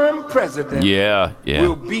 one-term president Yeah.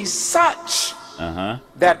 will be such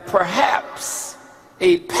that perhaps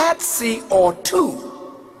a patsy or two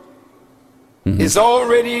is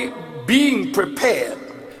already being prepared.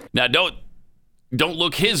 Now, don't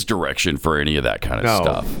look his direction for any of that kind of No.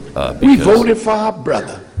 stuff. We because- voted for our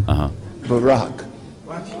brother, Barack.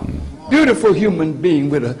 Beautiful human being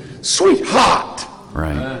with a sweet heart.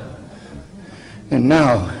 Right. And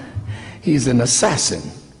now he's an assassin.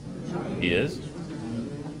 He is?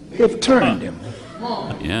 They've turned him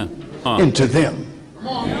Yeah. into them.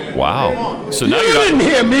 Wow. So now You you're didn't not.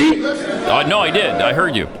 hear me. No, I did. I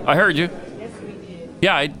heard you.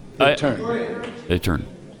 Yeah, They turned. They turned.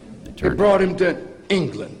 They brought him to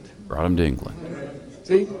England. Brought him to England.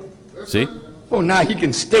 See? See? Oh, now he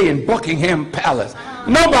can stay in Buckingham Palace.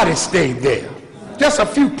 Nobody stayed there. Just a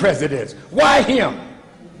few presidents. Why him?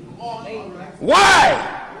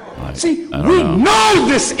 Why? See, I don't we know. know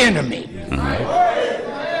this enemy.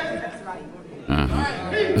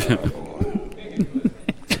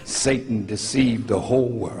 Satan deceived the whole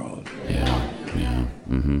world. Yeah.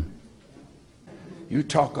 You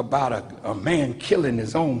talk about a man killing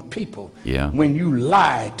his own people. Yeah. When you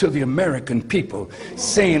lie to the American people,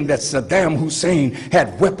 saying that Saddam Hussein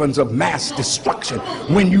had weapons of mass destruction.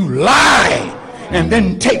 When you lie and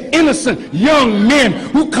then take innocent young men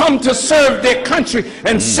who come to serve their country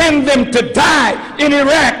and send them to die in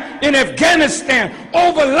Iraq, in Afghanistan,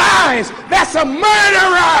 over lies. That's a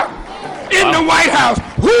murderer in the White House.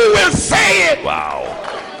 Who will say it? Wow.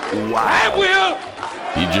 I will.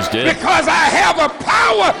 You just did. Because I have a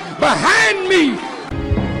power behind me.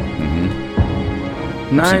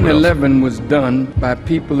 9/11 was done by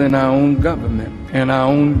people in our own government and our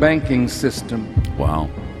own banking system. Wow.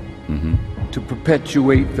 To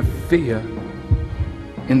perpetuate the fear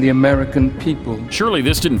in the American people. Surely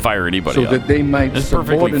this didn't fire anybody so up. that they might That's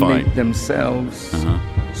perfectly subordinate fine. themselves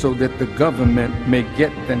so that the government may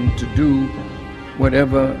get them to do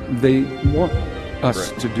whatever they want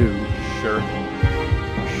us to do. Sure.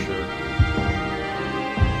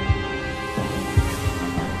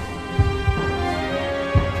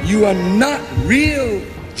 You are not real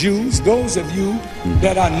Jews, those of you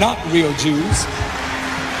that are not real Jews.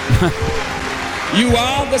 You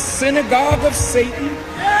are the synagogue of Satan.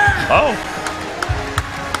 Oh.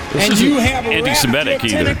 This And isn't you have anti-Semitic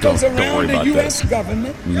wrapped your either. tentacles Don't around worry the about U.S. that.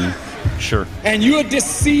 government. Sure. And you're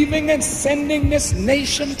deceiving and sending this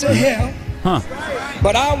nation to hell.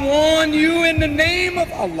 But I warn you in the name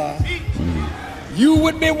of Allah, you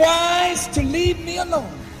would be wise to leave me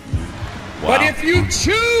alone. But if you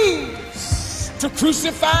choose to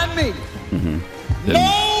crucify me,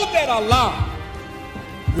 know that Allah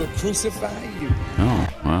will crucify you. Oh,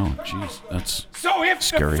 wow. Jeez. That's So if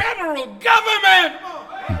scary. the federal government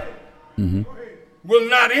will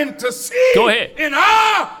not intercede Go ahead. in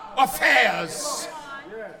our affairs,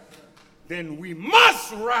 then we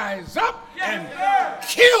must rise up and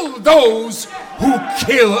kill those who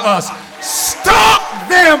kill us. Stop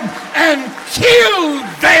them and kill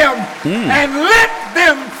them and let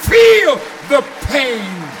them feel the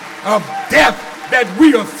pain of death that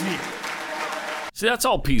we'll feel. See, that's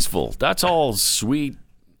all peaceful. That's all sweet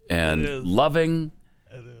and loving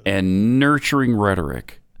and nurturing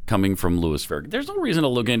rhetoric coming from Louis Farrakhan. There's no reason to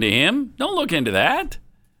look into him. Don't look into that.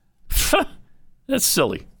 That's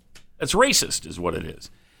silly. That's racist is what it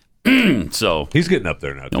is. So He's getting up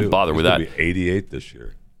there now, too. Don't bother with He's that. gonna be 88 this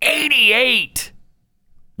year. 88.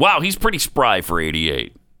 Wow, he's pretty spry for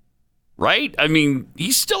 88. Right? I mean,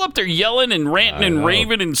 he's still up there yelling and ranting and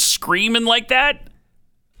raving and screaming like that.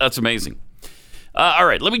 That's amazing. All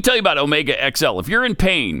right, let me tell you about Omega XL. If you're in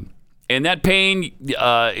pain, and that pain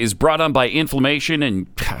is brought on by inflammation,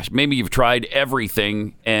 and gosh, maybe you've tried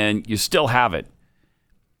everything and you still have it,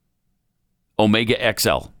 Omega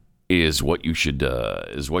XL is what you should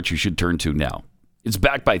turn to now. It's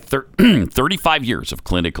backed by 35 years of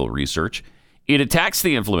clinical research. It attacks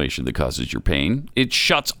the inflammation that causes your pain. It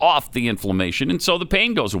shuts off the inflammation, and so the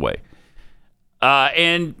pain goes away.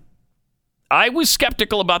 And I was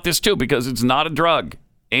skeptical about this too because it's not a drug.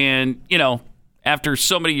 And, you know, after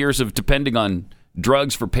so many years of depending on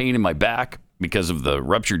drugs for pain in my back because of the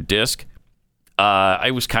ruptured disc,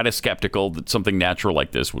 I was kind of skeptical that something natural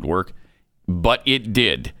like this would work. But it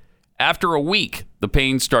did. After a week, the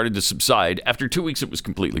pain started to subside. After 2 weeks, it was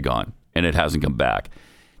completely gone, and it hasn't come back.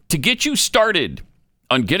 To get you started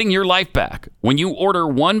on getting your life back, when you order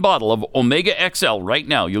one bottle of Omega XL right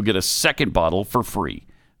now, you'll get a second bottle for free.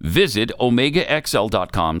 Visit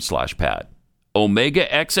OmegaXL.com/Pat.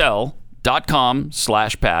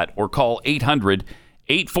 OmegaXL.com/Pat or call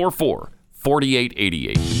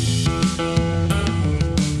 800-844-4888.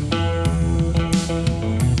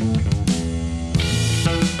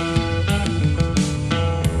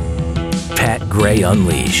 Pat Gray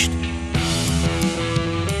Unleashed.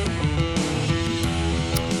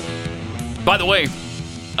 By the way,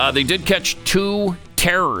 they did catch 2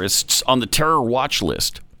 terrorists on the terror watch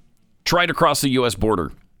list. Tried to cross the U.S.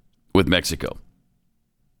 border with Mexico.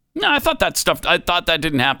 No, I thought that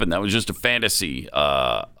didn't happen. That was just a fantasy,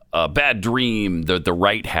 a bad dream that the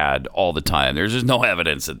right had all the time. There's just no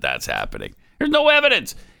evidence that that's happening. There's no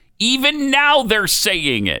evidence. Even now they're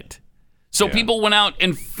saying it. So people went out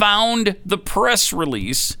and found the press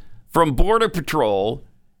release from Border Patrol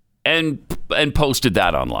and posted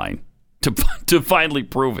that online to finally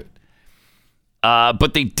prove it.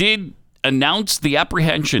 But they did announce the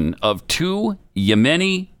apprehension of 2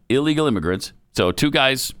 Yemeni illegal immigrants. So 2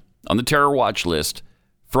 guys on the terror watch list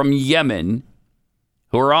from Yemen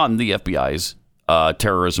who are on the FBI's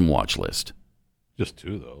terrorism watch list. Just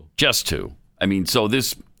 2, though. Just 2. I mean, so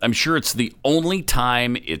this, I'm sure it's the only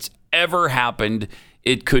time it's ever happened.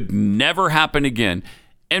 It could never happen again.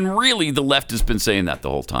 And really, the left has been saying that the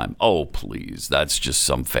whole time. Oh, please, that's just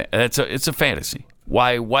it's a fantasy.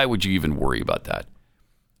 Why would you even worry about that?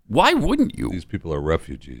 Why wouldn't you? These people are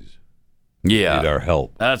refugees. Yeah. Need our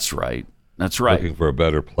help. That's right. That's right. Looking for a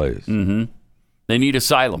better place. Mm-hmm. They need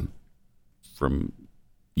asylum from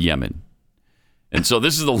Yemen. And so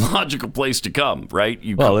this is the logical place to come, right?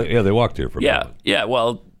 They walked here for a moment. Yeah,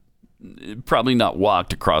 well, probably not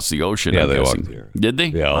walked across the ocean. Yeah, I'm they guessing. walked here. Did they?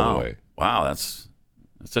 Yeah, all the way. Wow, that's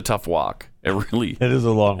a tough walk. It is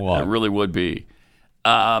a long walk. It really would be.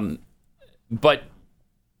 But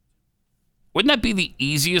wouldn't that be the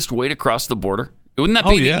easiest way to cross the border? Wouldn't that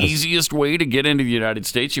be the easiest way to get into the United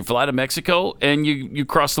States? You fly to Mexico and you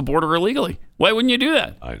cross the border illegally. Why wouldn't you do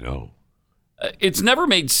that? I know. It's never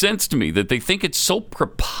made sense to me that they think it's so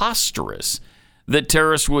preposterous that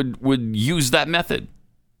terrorists would use that method.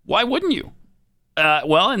 Why wouldn't you?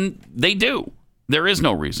 And they do. There is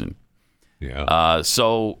no reason. Yeah.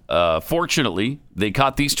 Fortunately, they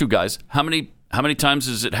caught these two guys. How many times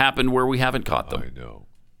has it happened where we haven't caught them? I know.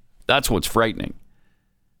 That's what's frightening.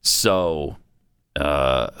 So,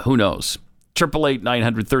 who knows?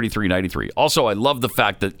 888-900-3393. Also, I love the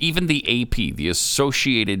fact that even the AP, the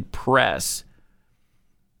Associated Press,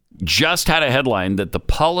 just had a headline that the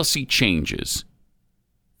policy changes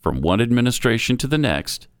from one administration to the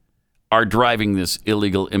next are driving this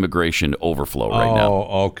illegal immigration overflow right now.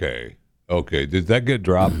 Oh, okay. Okay. Did that get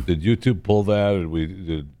dropped? Did YouTube pull that?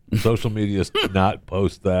 Did social media not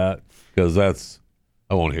post that? Because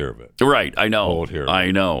I won't hear of it. Right, I know. I won't hear of it.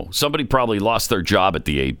 I know. Somebody probably lost their job at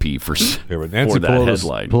the AP for Nancy that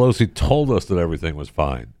headline. Pelosi told us that everything was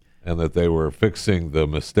fine and that they were fixing the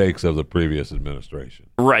mistakes of the previous administration.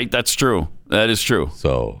 Right, that's true. That is true.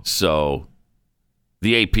 So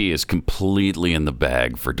the AP is completely in the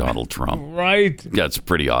bag for Donald Trump. Right. That's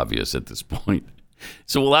pretty obvious at this point.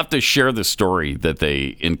 So we'll have to share the story that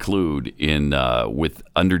they include in with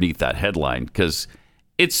underneath that headline because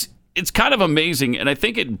it's kind of amazing, and I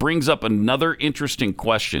think it brings up another interesting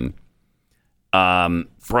question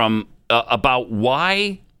from about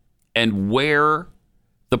why and where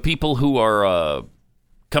the people who are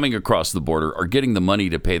coming across the border are getting the money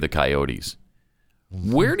to pay the coyotes.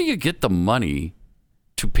 Where do you get the money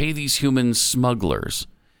to pay these human smugglers?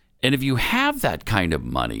 And if you have that kind of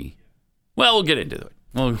money, well, we'll get into it.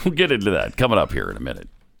 We'll get into that coming up here in a minute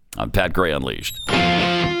on Pat Gray Unleashed.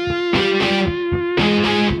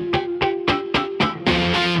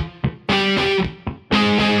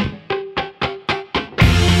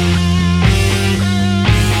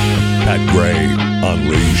 Pat Gray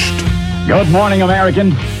Unleashed. Good morning,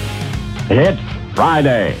 American. It's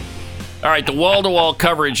Friday. All right, the wall-to-wall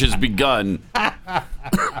coverage has begun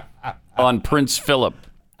on Prince Philip,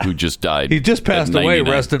 who just died. He just passed away.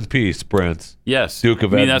 Rest in peace, Prince. Yes. Duke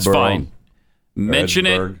of Edinburgh. That's fine. Mention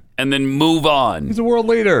it and then move on. He's a world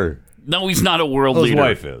leader. No, he's not a world leader.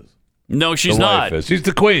 His wife is. No, she's not. She's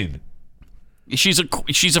the queen. She's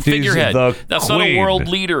a figurehead. That's not a world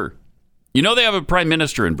leader. You know they have a prime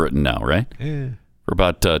minister in Britain now, right? Yeah. For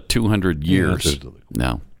about 200 years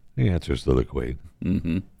now. He answers to the queen.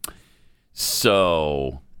 Mm-hmm.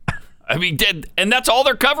 So, I mean, and that's all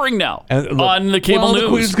they're covering now on the cable news. The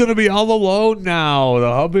queen's going to be all alone now.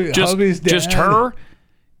 The hubby's dead. Just her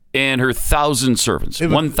and her 1,000 servants.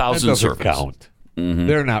 1,000 servants. Count. Mm-hmm.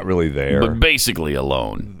 They're not really there. But basically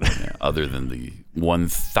alone, other than the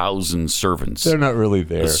 1,000 servants. They're not really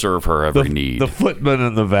there to serve her every need. The footman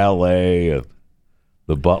and the valet, and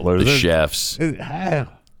the butlers, the chefs,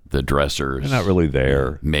 the dressers. They're not really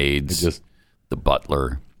there. Maids, the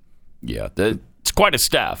butler. Yeah, it's quite a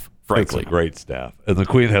staff. Frankly, it's a great staff, and the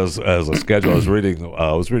queen has a schedule.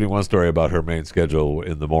 I was reading one story about her main schedule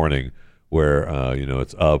in the morning, where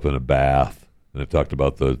it's up in a bath. And it talked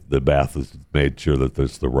about the bath is made sure that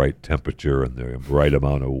there's the right temperature and the right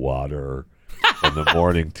amount of water. And the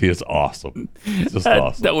morning tea is awesome. It's just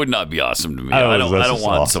awesome. That would not be awesome to me. I don't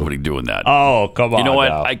want somebody doing that. Oh, come on. You know what?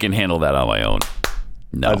 Now. I can handle that on my own.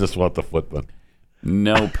 No. I just want the footman.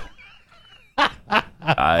 Nope.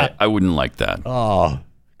 I wouldn't like that. Oh,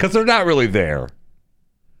 because they're not really there.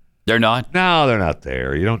 They're not? No, they're not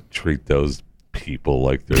there. You don't treat those people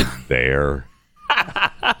like they're there.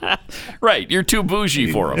 Right, you're too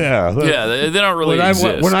bougie for them. Yeah, they don't really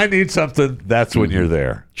exist. When I need something, that's when you're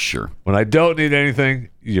there. Sure. When I don't need anything,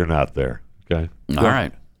 you're not there. Okay. All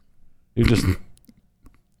right. You're just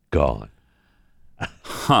gone.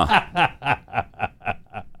 Huh.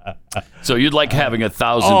 So you'd like having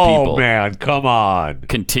 1,000 people? Oh man, come on!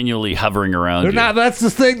 Continually hovering around. They're not. That's the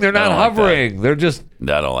thing. They're not hovering. Like they're just.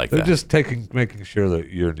 I don't like that. They're just making sure that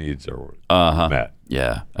your needs are met.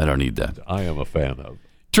 Yeah, I don't need that. I am a fan of.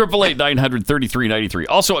 888-900-3393.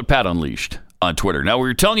 Also at Pat Unleashed on Twitter. Now, we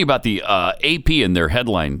were telling you about the AP in their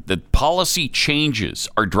headline that policy changes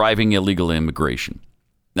are driving illegal immigration.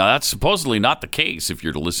 Now, that's supposedly not the case if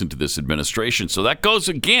you're to listen to this administration. So that goes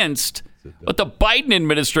against what the Biden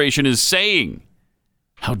administration is saying.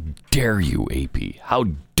 How dare you, AP? How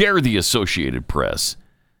dare the Associated Press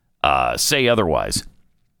say otherwise?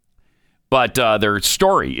 But their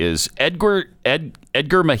story is Edgar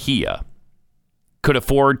Mejia could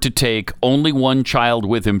afford to take only one child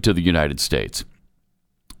with him to the United States.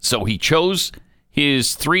 So he chose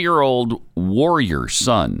his 3-year-old warrior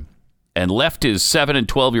son and left his 7 and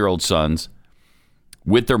 12-year-old sons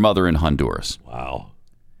with their mother in Honduras. Wow.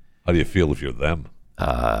 How do you feel if you're them?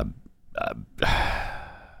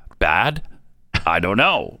 Bad? I don't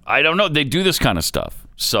know. They do this kind of stuff.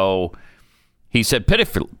 So he said,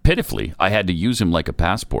 pitifully, I had to use him like a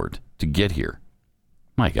passport to get here.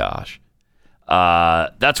 My gosh.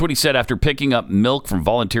 That's what he said after picking up milk from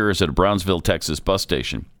volunteers at a Brownsville, Texas bus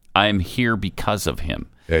station. I'm here because of him.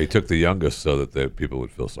 Yeah, he took the youngest so that the people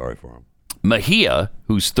would feel sorry for him. Mejia,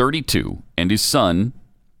 who's 32, and his son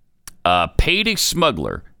paid a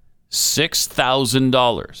smuggler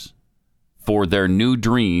 $6,000 for their new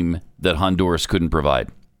dream that Honduras couldn't provide.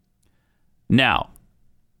 Now,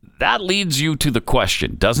 that leads you to the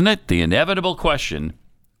question, doesn't it? The inevitable question,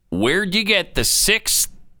 where'd you get the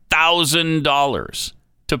 $6,000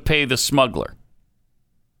 to pay the smuggler?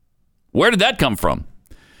 Where did that come from?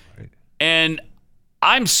 Right. And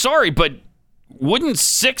I'm sorry, but wouldn't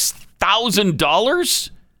 $6,000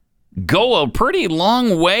 go a pretty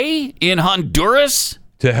long way in Honduras?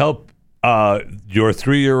 To help your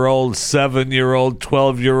 3-year-old, 7-year-old,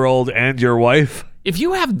 12-year-old, and your wife? If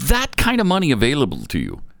you have that kind of money available to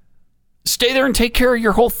you, stay there and take care of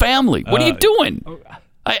your whole family. What are you doing?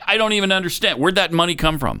 I don't even understand. Where'd that money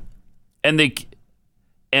come from? And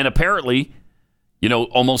apparently,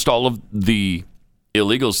 almost all of the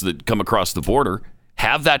illegals that come across the border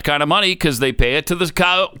have that kind of money because they pay it to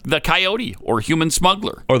the coyote or human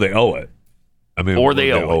smuggler. Or they owe it. Or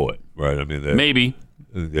they owe it. Right. Maybe.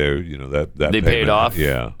 They're, that they payment, paid off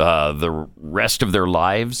yeah. The rest of their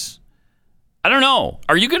lives. I don't know.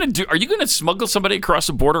 Are you gonna smuggle somebody across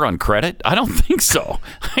the border on credit? I don't think so.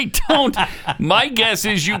 I don't. My guess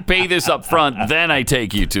is you pay this up front, then I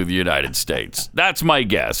take you to the United States. That's my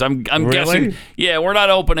guess. I'm really? guessing. Yeah, we're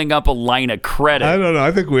not opening up a line of credit. I don't know.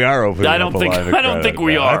 I think we are opening up a line of credit. I don't think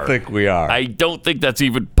we are. I think we are. I don't think that's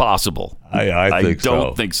even possible. I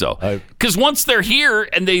don't think so. Because once they're here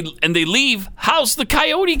and they leave, how's the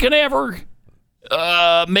coyote gonna ever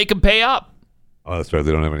make them pay up? Oh, that's right.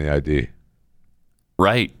 They don't have any ID.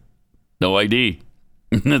 Right. No ID.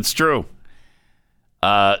 That's true.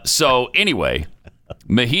 So anyway,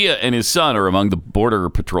 Mejia and his son are among the Border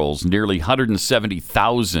Patrol's nearly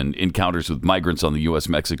 170,000 encounters with migrants on the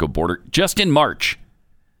U.S.-Mexico border just in March.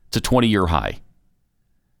 It's a 20-year high.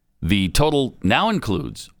 The total now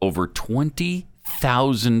includes over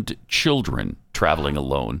 20,000 children traveling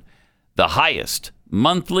alone, the highest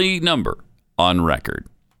monthly number on record.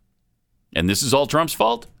 And this is all Trump's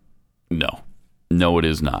fault? No. No, it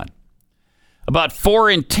is not. About 4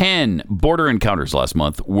 in 10 border encounters last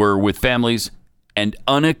month were with families and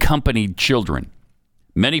unaccompanied children,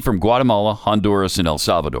 many from Guatemala, Honduras, and El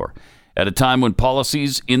Salvador, at a time when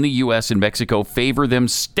policies in the U.S. and Mexico favor them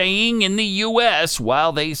staying in the U.S.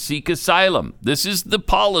 while they seek asylum. This is the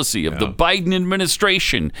policy of the Biden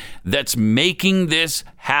administration that's making this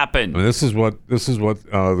happen. This is what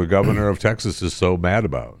the governor of Texas is so mad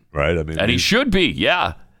about, right? And he should be,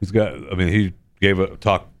 yeah. He gave a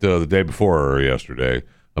talk the day before or yesterday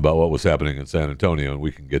about what was happening in San Antonio, and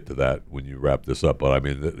we can get to that when you wrap this up. But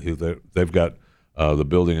they've got the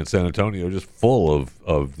building in San Antonio just full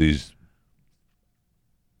of these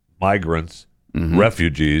migrants,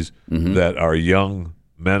 refugees that are young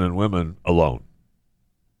men and women alone,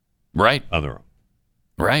 right, on their own,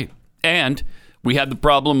 right, and we had the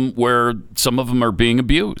problem where some of them are being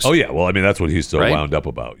abused. Oh yeah, well, that's what he's so wound up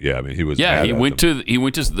about. Yeah, he was. Yeah, he went to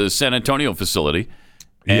the San Antonio facility,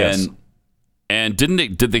 and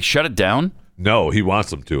did they shut it down? No, he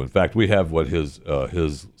wants them to. In fact, we have what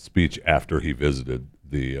his speech after he visited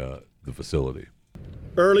the facility.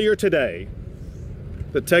 Earlier today,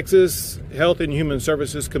 the Texas Health and Human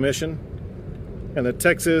Services Commission and the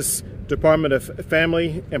Texas Department of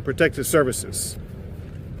Family and Protective Services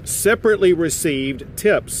separately received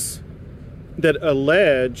tips that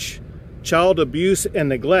allege child abuse and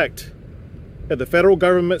neglect at the federal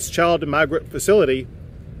government's child and migrant facility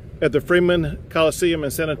at the Freeman Coliseum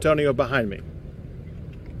in San Antonio behind me.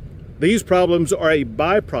 These problems are a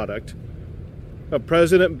byproduct of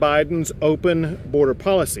President Biden's open border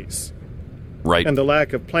policies, right, and the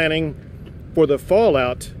lack of planning for the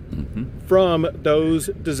fallout from those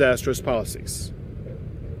disastrous policies.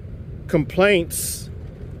 Complaints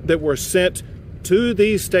that were sent to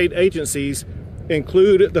these state agencies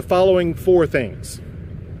include the following 4 things.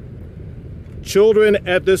 children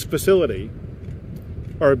at this facility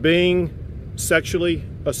are being sexually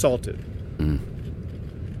assaulted.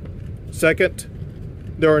 Second,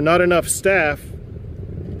 there are not enough staff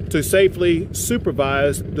to safely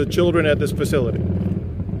supervise the children at this facility.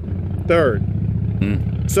 Third,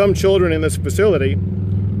 some children in this facility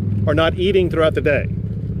are not eating throughout the day.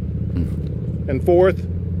 And fourth,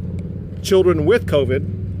 children with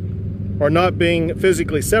COVID are not being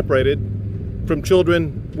physically separated from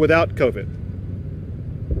children without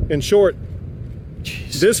COVID. In short,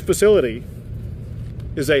 this facility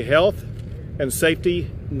is a health and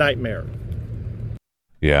safety nightmare.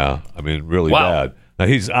 Yeah, I mean, really Wow. bad. Now,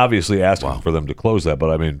 he's obviously asking for them to close that,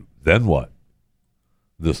 but I mean, then what?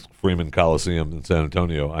 This Freeman Coliseum in San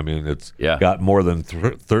Antonio, I mean, it's got more than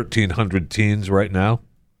 1,300 teens right now.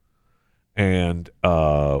 And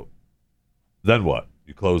then what?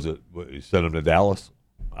 You close it, you send them to Dallas?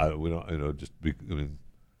 We don't,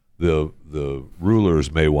 the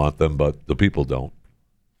rulers may want them, but the people don't.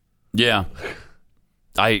 Yeah.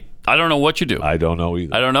 I don't know what you do. I don't know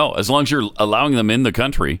either. I don't know. As long as you're allowing them in the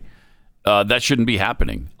country, that shouldn't be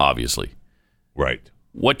happening, obviously. Right.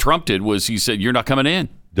 What Trump did was he said, you're not coming in.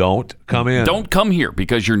 Don't come in. Don't come here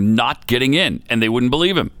because you're not getting in. And they wouldn't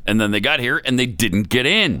believe him. And then they got here and they didn't get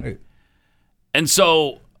in. Right. And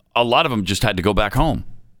so a lot of them just had to go back home.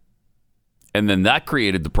 And then that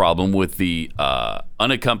created the problem with the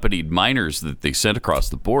unaccompanied minors that they sent across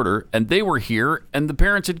the border. And they were here and the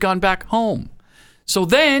parents had gone back home. So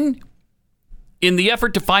then, in the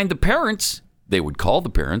effort to find the parents, they would call the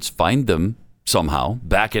parents, find them somehow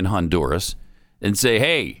back in Honduras, and say,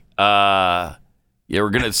 hey, we're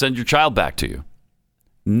going to send your child back to you.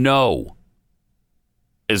 No,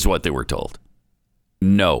 is what they were told.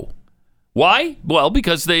 No. Why? Well,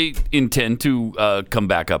 because they intend to come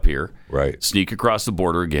back up here, right? Sneak across the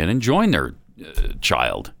border again and join their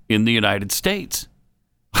child in the United States.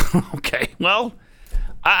 Okay, well,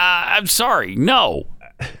 I'm sorry. No.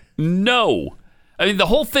 I mean, the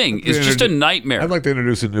whole thing is just a nightmare. I'd like to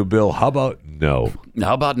introduce a new bill. How about no?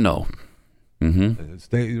 How about no? Mm-hmm.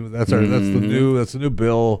 That's the new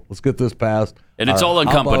bill. Let's get this passed. And it's all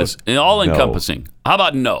encompassing. How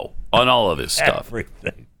about no on all of this stuff?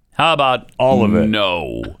 Everything. How about all of it?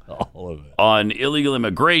 No. All of it. On illegal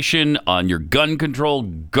immigration, on your gun control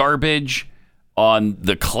garbage, on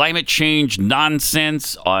the climate change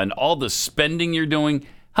nonsense, on all the spending you're doing.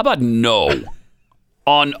 How about no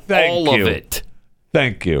on all of it?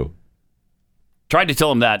 Thank you. Tried to tell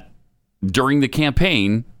them that during the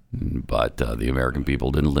campaign, but the American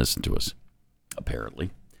people didn't listen to us,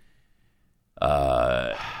 apparently.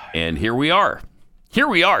 And here we are. Here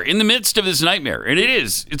we are in the midst of this nightmare, and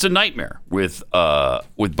it's a nightmare with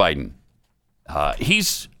Biden.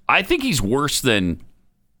 I think he's worse than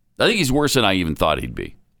I even thought he'd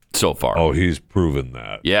be so far. Oh, he's proven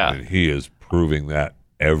that. Yeah, I mean, he is proving that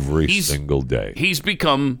every single day. He's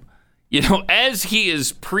become, as he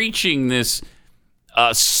is preaching this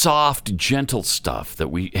soft, gentle stuff that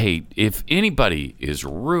we hate. If anybody is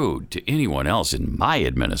rude to anyone else in my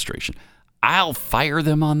administration, I'll fire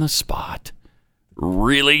them on the spot.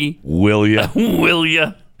 Really? Will ya? Will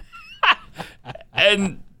ya?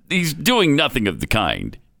 And he's doing nothing of the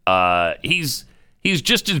kind. He's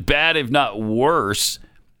just as bad, if not worse,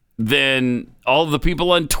 than all the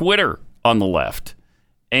people on Twitter on the left.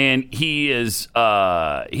 And he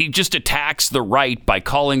just attacks the right by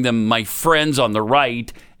calling them my friends on the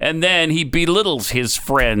right, and then he belittles his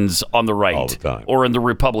friends on the right all the time, or in the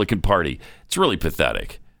Republican Party. It's really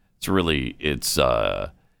pathetic. It's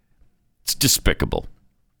despicable,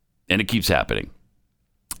 and it keeps happening.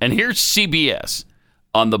 And here's CBS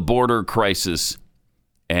on the border crisis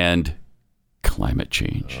and climate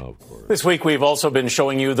change. Oh, of course. This week, we've also been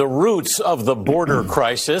showing you the roots of the border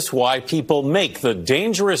crisis, why people make the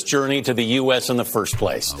dangerous journey to the U.S. in the first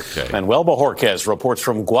place. Okay. Manuel Bojorquez reports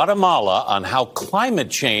from Guatemala on how climate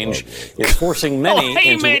change is forcing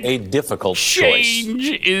many into a difficult choice. Change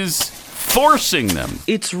is forcing them.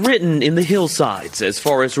 It's written in the hillsides as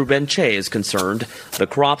far as Ruben Che is concerned. The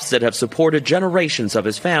crops that have supported generations of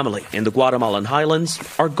his family in the Guatemalan highlands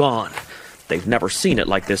are gone. They've never seen it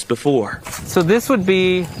like this before. So this would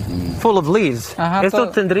be full of leaves.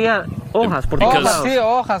 Esto tendría hojas por todos lados. Sí,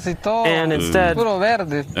 hojas y todo. And instead, puro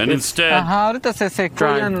verde. And instead, ahorita se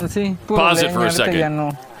secó ya no, sí, puro pause it leña, for a ahorita ya second.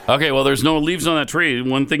 no. Okay, well, there's no leaves on that tree.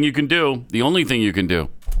 One thing you can do, the only thing you can do,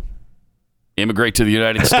 immigrate to the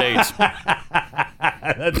United States.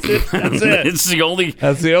 That's it. It's the only.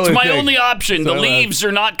 That's the only. It's my thing. only option. So, the leaves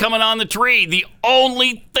are not coming on the tree. The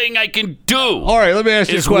only thing I can do. All right, let me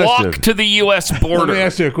ask you a question. Walk to the U.S. border. Let me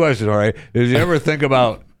ask you a question. All right, did you ever think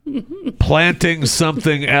about planting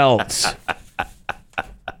something else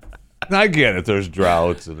I get it. There's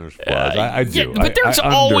droughts and there's floods. I do. Yeah, but there's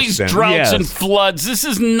always understand. droughts and Yes. floods. This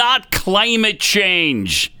is not climate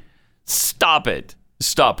change. Stop it.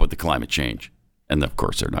 Stop with the climate change. And of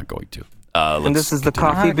course, they're not going to. And this is the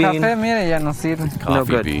coffee bean. Café, mire, ya no sirve.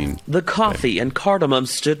 Coffee bean. The coffee and cardamom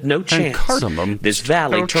stood no chance. cardamom This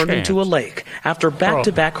valley no turned chance. into a lake after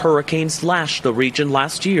back-to-back hurricanes lashed the region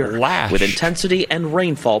last year, with intensity and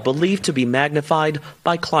rainfall believed to be magnified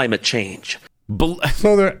by climate change.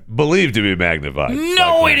 So they're believed to be magnified.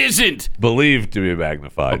 No, it isn't. Believed to be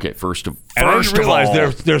magnified. Okay, first of And I didn't realize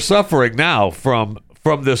all, they're suffering now from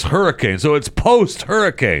this hurricane. So it's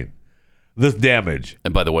post-hurricane, this damage.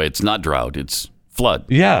 And by the way, it's not drought, it's flood.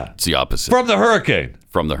 Yeah. It's the opposite. From the hurricane.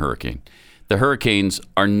 From the hurricane. The hurricanes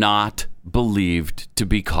are not believed to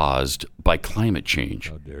be caused by climate change.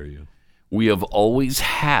 How dare you? We have always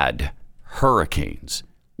had hurricanes.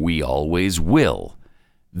 We always will.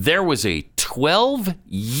 There was a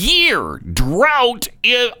 12-year drought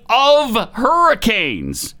of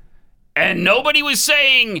hurricanes. And nobody was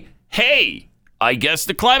saying, hey, I guess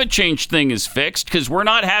the climate change thing is fixed because we're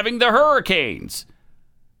not having the hurricanes.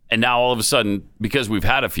 And now all of a sudden, because we've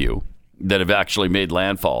had a few that have actually made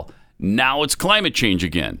landfall, now it's climate change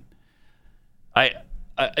again.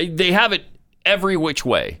 They have it every which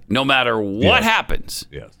way, no matter what happens.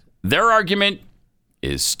 Yes. Their argument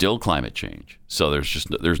is still climate change. So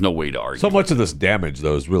there's no way to argue. So much of this damage,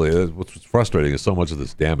 though, is really what's frustrating. Is so much of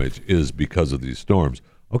this damage is because of these storms.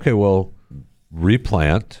 Okay, well,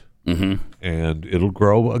 replant, and it'll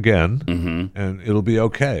grow again, and it'll be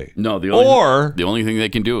okay. No, the only thing they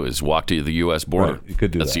can do is walk to the U.S. border. Right, you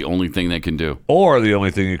could do That's that. the only thing they can do. Or the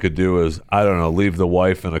only thing you could do is, I don't know, leave the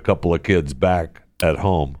wife and a couple of kids back at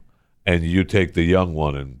home, and you take the young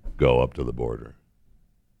one and go up to the border.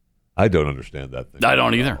 I don't understand that thing. I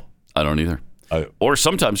don't either. Or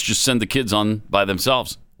sometimes just send the kids on by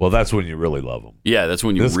themselves. Well, that's when you really love them. Yeah, that's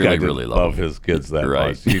when you This guy really, didn't really love them. his kids that You're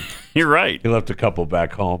right. much. You're right. He left a couple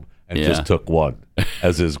back home and Yeah. just took one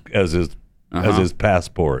as his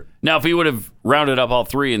passport. Now, if he would have rounded up all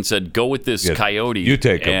three and said, "Go with this coyote," You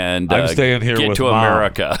take him. and I'm staying here get with to Mom.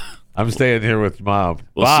 America. I'm staying here with Mom.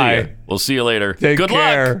 We'll Bye. see you. We'll see you later. Take Good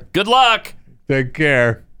care. luck. Good luck. Take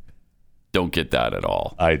care. Don't get that at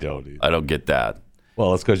all. I don't either. I don't get that.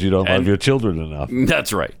 Well, it's because you don't love your children enough.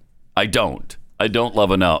 That's right. I don't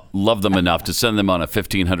love them enough to send them on a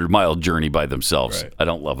 1,500-mile journey by themselves. Right. I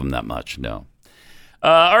don't love them that much. No.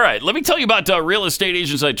 All right. Let me tell you about Real Estate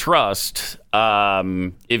Agents I Trust.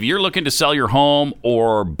 If you're looking to sell your home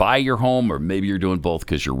or buy your home, or maybe you're doing both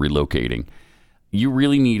because you're relocating, you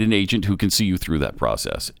really need an agent who can see you through that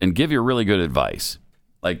process and give you really good advice.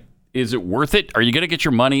 Like, is it worth it? Are you going to get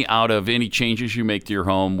your money out of any changes you make to your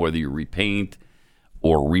home, whether you repaint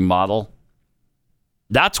or remodel?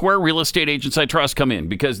 That's where Real Estate Agents I Trust come in,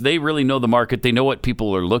 because they really know the market. They know what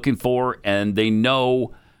people are looking for, and they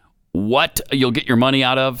know what you'll get your money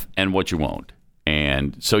out of and what you won't.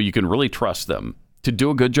 And so you can really trust them to do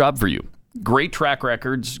a good job for you. Great track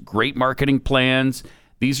records, great marketing plans.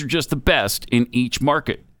 These are just the best in each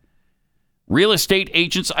market. Real Estate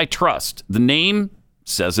Agents I Trust. The name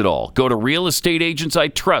says it all. Go to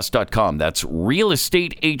realestateagentsitrust.com. That's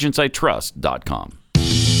realestateagentsitrust.com.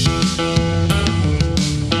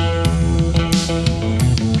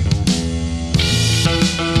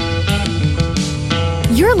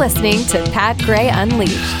 You're listening to Pat Gray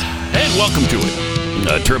Unleashed. And welcome to it.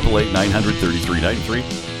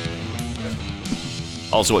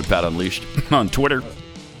 888-900-3393. Also at Pat Unleashed on Twitter. Well,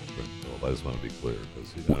 I just want to be clear.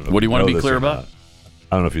 What do you want to be clear about?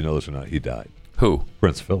 I don't know if you know this or not. He died. Who?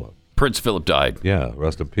 Prince Philip. Prince Philip died. Yeah,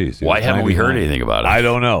 rest in peace. He Why was haven't we heard 99. anything about it? I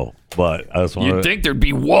don't know, but I just want You'd think there'd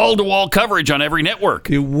be wall-to-wall coverage on every network.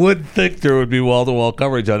 You would think there would be wall-to-wall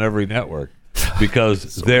coverage on every network,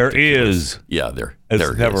 because there is. Yeah, there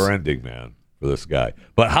It's never is. ending, man, for this guy.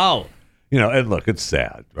 But how? And look, it's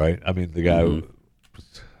sad, right? I mean, the guy.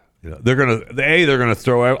 They're gonna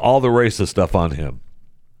throw all the racist stuff on him.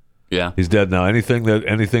 Yeah, he's dead now. Anything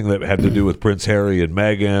that had to do with Prince Harry and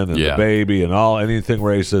Meghan and the baby and anything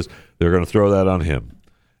racist, they're going to throw that on him.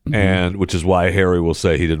 And which is why Harry will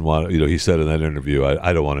say he didn't want. He said in that interview,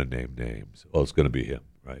 I don't want to name names. Well, it's going to be him,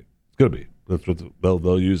 right? It's going to be. That's what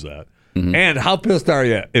they'll use that. And how pissed are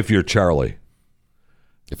you if you're Charlie?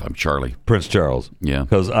 If I'm Charlie, Prince Charles, yeah,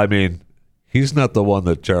 because I mean, he's not the one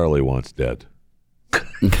that Charlie wants dead.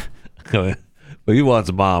 But he wants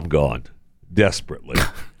Mom gone desperately.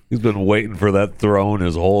 He's been waiting for that throne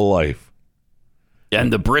his whole life.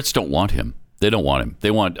 And the Brits don't want him. They don't want him.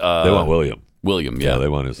 They want William. William, yeah. They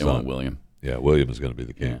want his son. They want William. Yeah, William is going to be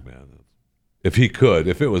the king, man. If he could,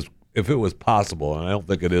 if it was possible, and I don't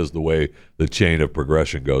think it is the way the chain of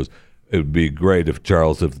progression goes, it would be great if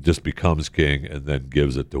Charles just becomes king and then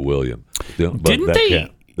gives it to William. But they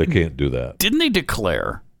can't do that. Didn't they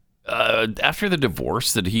declare after the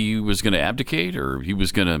divorce that he was going to abdicate, or he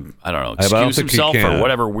was going to, I don't know, excuse himself or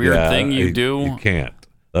whatever weird thing you do? You can't.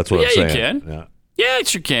 That's what I'm saying. Yeah, you can. Yeah, it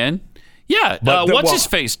sure can. Yeah, what's his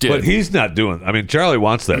face did. But he's not doing. I mean, Charlie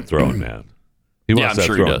wants that throne, man. He wants that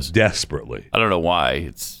throne desperately. I don't know why.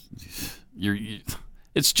 It's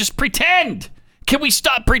just pretend. Can we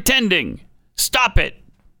stop pretending? Stop it.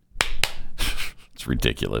 It's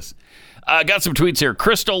ridiculous. Got some tweets here.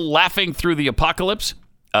 Crystal laughing through the apocalypse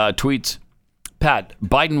tweets, Pat,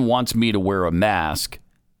 Biden wants me to wear a mask,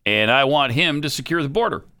 and I want him to secure the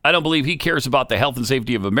border. I don't believe he cares about the health and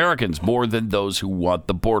safety of Americans more than those who want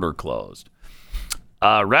the border closed.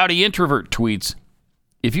 Rowdy Introvert tweets,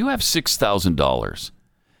 if you have $6,000,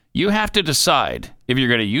 you have to decide if you're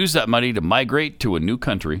going to use that money to migrate to a new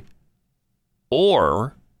country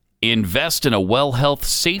or invest in a well health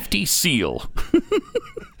safety seal.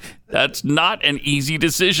 That's not an easy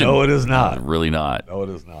decision. No, it is not. Really not. No, it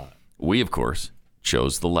is not. We, of course,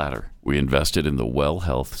 chose the latter. We invested in the well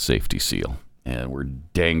health safety seal, and we're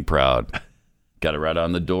dang proud. Got it right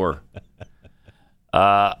on the door.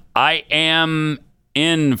 I am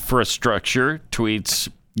infrastructure tweets,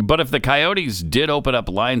 but if the Coyotes did open up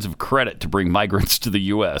lines of credit to bring migrants to the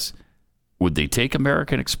U.S., would they take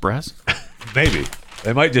American Express? Maybe.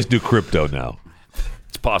 They might just do crypto now.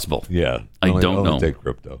 It's possible. Yeah. I don't know. Take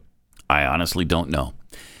crypto. I honestly don't know.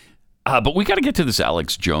 But we got to get to this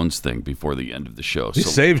Alex Jones thing before the end of the show. He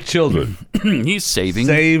saved children. He's saved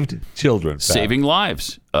children. Pat. Saving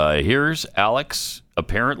lives. Here's Alex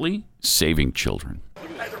apparently saving children.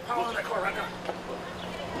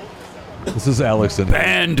 This is Alex and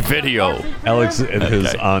banned video. Alex and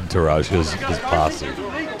his entourage, his posse.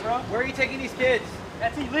 Where are you taking these kids?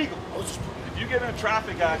 That's illegal. If you get in a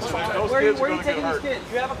traffic accident, those where kids are are you going to get taking hurt. these kids?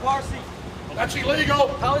 You have a car seat. That's illegal.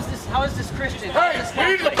 How is this Christian? Hey,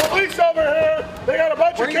 we need the police over here. They got a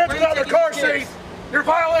bunch of kids without their car seats. You're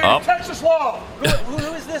violating Texas law.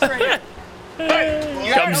 Who is this right here?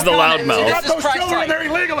 Hey, comes the loudmouth. You got those children in there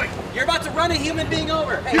illegally. You're about to run a human being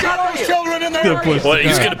over. Hey, you got those children in there. What,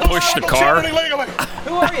 he's going to push the car?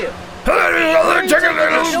 Who are you?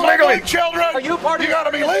 Illegally. Children. Are you part of You got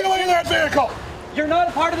to be legally in that vehicle. You're not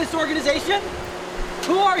a part of this organization?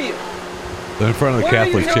 Who are you? They're in front of the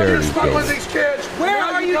Catholic Charities Building. These kids. Where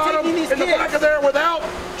are you taking these kids? In the back of there without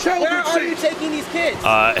children. Where are you taking these kids?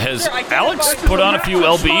 Has Alex put on a few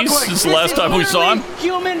LBs since the last time we saw him?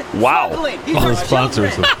 Human wow. All the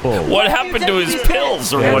sponsors have pulled. What happened to his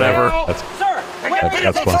pills or whatever?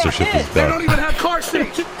 That sponsorship is They done. don't even have car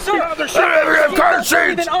seats. Sir, they don't have car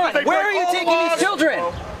seats. Where are you taking these children?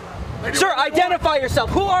 Sir, identify yourself.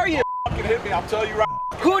 Who are you? Hit me, I'll tell you right.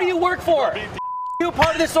 Who do you work for? You a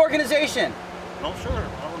part of this organization? No, sir. I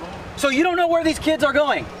don't know. So you don't know where these kids are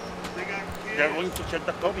going? They're going to check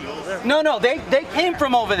the COVID over there. No, they came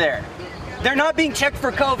from over there. They're not being checked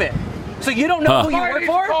for COVID. So you don't know who you work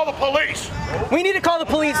for? Call the police. We need to call the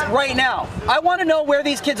police right now. I want to know where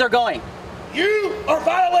these kids are going. You are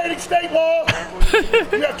violating state law.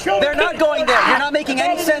 You have children. They're not going there. You're not making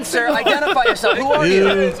any sense, sir. Identify yourself. Who are you?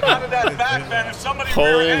 Out of that back, man. If somebody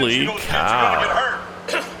Holy cow.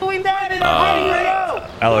 Doing that and I'm hiding right now.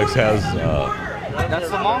 Alex has. That's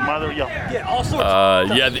the mom. Mother, yeah, all sorts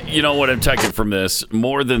of yeah, you know what I'm taking from this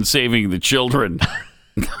more than saving the children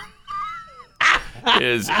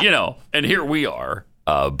is, and here we are,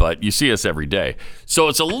 but you see us every day. So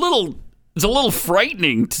it's a little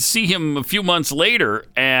frightening to see him a few months later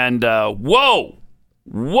and whoa,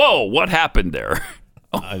 what happened there?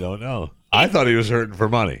 I don't know. I thought he was hurting for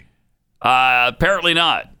money. Apparently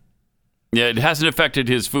not. Yeah, it hasn't affected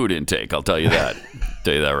his food intake. I'll tell you that.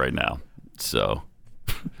 Tell you that right now. So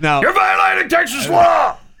now you're violating Texas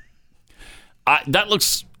law. That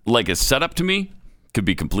looks like a setup to me. Could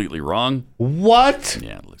be completely wrong. What?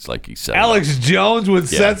 Yeah, it looks like he set Alex Jones would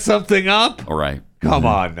set something up. All right. Come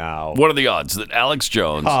on now. What are the odds that Alex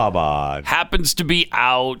Jones happens to be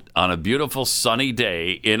out on a beautiful sunny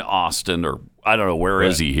day in Austin, or I don't know, where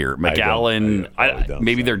is he here? McAllen.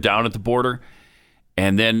 Maybe they're down at the border.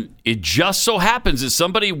 And then it just so happens that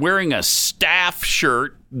somebody wearing a staff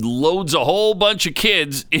shirt loads a whole bunch of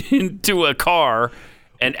kids into a car.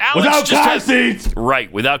 And Alex without car seats. Right,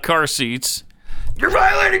 without car seats. You're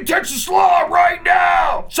violating Texas law right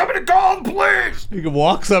now. Somebody call the police. He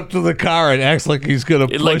walks up to the car and acts like he's going to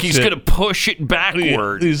push it. Like he's going to push it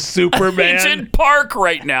backward. He's Superman. It's in park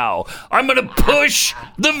right now. I'm going to push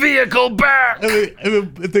the vehicle back.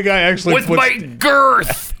 The guy actually with my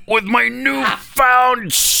girth. with my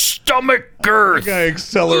newfound stomach girth. The guy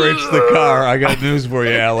accelerates the car. I got news for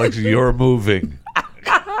you, Alex. You're moving.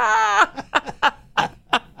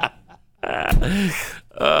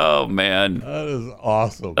 Oh, man. That is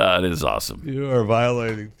awesome. That is awesome. You are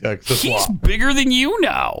violating Texas law. He's bigger than you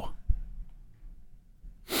now.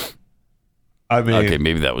 I mean, okay,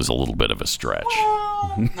 maybe that was a little bit of a stretch.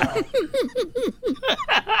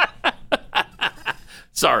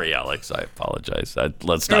 Sorry, Alex. I apologize.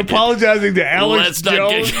 Let's not apologizing to Alex. Let's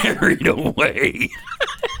not get carried away.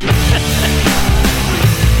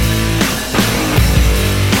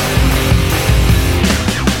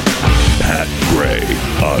 Pat Gray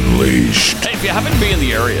Unleashed. Hey, if you happen to be in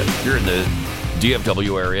the area, you're in the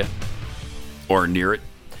DFW area or near it,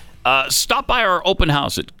 stop by our open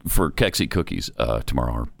house for Kexi Cookies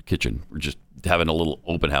tomorrow. Our kitchen. We're just having a little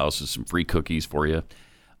open house with some free cookies for you.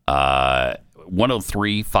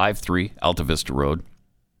 10353 Alta Vista Road,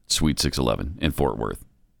 Suite 611 in Fort Worth.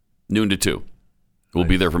 Noon to 2. We'll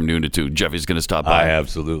be there from noon to 2. Jeffy's going to stop by.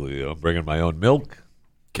 Absolutely. I'm bringing my own milk.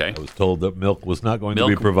 Okay. I was told that milk was not going to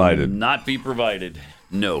be provided. Will not be provided.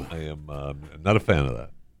 No. I am not a fan of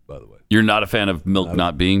that, by the way. You're not a fan of milk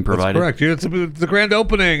not being provided? That's correct. It's a grand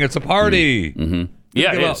opening. It's a party. Mm-hmm.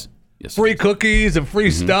 Yeah, it is. Yes, free cookies and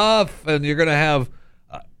free stuff, and you're going to have...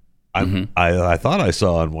 I thought I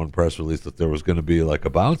saw in one press release that there was going to be like a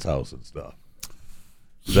bounce house and stuff.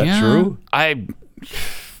 Is that true? I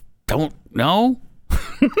don't know.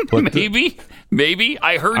 Maybe.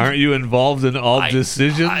 I heard. Aren't you involved in all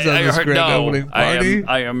decisions on this grand opening party?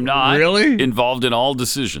 I am not really involved in all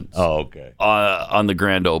decisions. Oh, okay. On the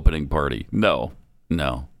grand opening party. No.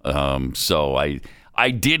 So I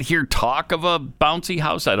did hear talk of a bouncy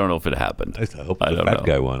house. I don't know if it happened. I hope the fat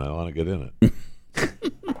guy won. I want to get in it. I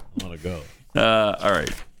want to go. All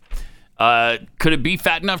right. Could it be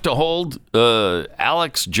fat enough to hold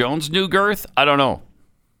Alex Jones' new girth? I don't know.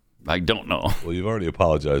 Well, you've already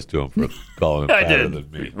apologized to him for calling him fatter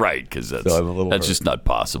than me. Right, because that's hurt. Just not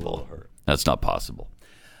possible. That's not possible.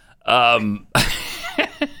 But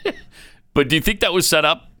do you think that was set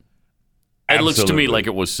up? It looks to me like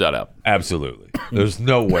it was set up. Absolutely. There's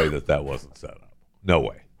no way that wasn't set up. No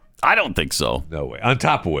way. I don't think so. No way. On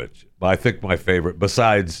top of which, I think my favorite,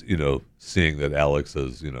 besides, seeing that Alex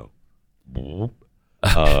is, and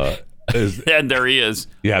there he is.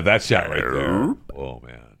 Yeah, that shot right there. Oh,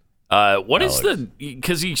 man. What Alex.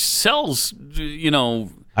 Because he sells,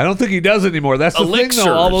 I don't think he does anymore. That's the thing,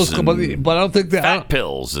 though. All those, but I don't think that fat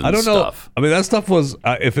pills and I don't stuff. know. I mean, that stuff was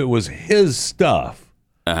if it was his stuff,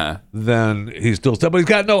 then he's still stuff. But he's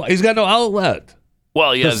got no outlet.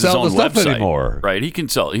 Well, he has his own website anymore, right? He can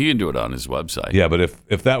sell. He can do it on his website. Yeah, but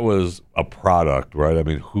if that was a product, right? I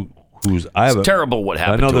mean, who's? It's terrible what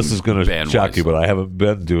happened. I know this is going to shock you, but I haven't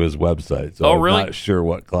been to his website, so I'm not sure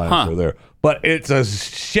what clients are there. But it's a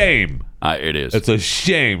shame. It is. It's a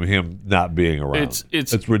shame him not being around.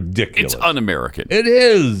 It's ridiculous. It's un-American. It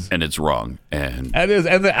is, and it's wrong. And it is.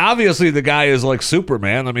 And obviously, the guy is like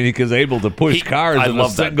Superman. I mean, he's able to push cars in a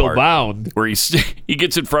single bound. Where he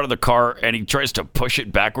gets in front of the car and he tries to push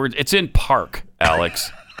it backwards. It's in park,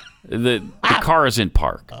 Alex. the car is in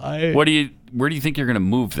park. Where do you think you're going to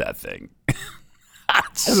move that thing?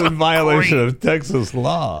 It's in violation of Texas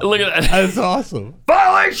law. Look at that. That's awesome.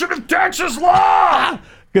 Violation of Texas law.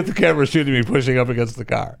 Get the camera shooting me pushing up against the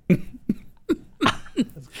car.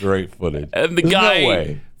 That's great footage. And the guy, no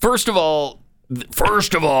way. First of all,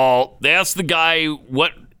 they asked the guy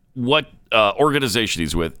what organization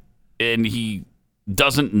he's with, and he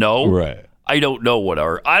doesn't know. Right. I don't know what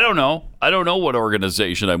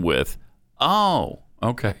organization I'm with. Oh.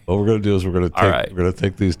 Okay. What we're going to do is we're going to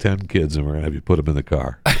take these 10 kids and we're going to have you put them in the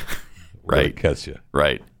car. Right. Catch you.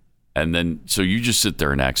 Right. And then, so you just sit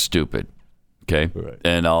there and act stupid. Okay. Right.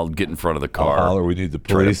 And I'll get in front of the car. I'll holler, we need the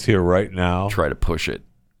police here right now. Try to push it.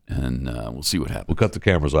 And we'll see what happens. We'll cut the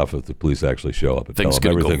cameras off if the police actually show up and tell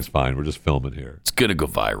them everything's fine. We're just filming here. It's going to go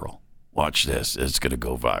viral. Watch this. It's going to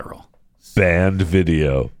go viral. Banned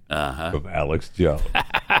video from Alex Jones.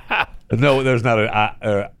 No, there's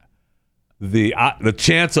not the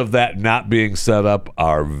chance of that not being set up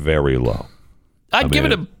are very low. I'd give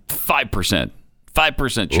it a 5%.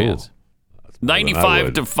 5% chance.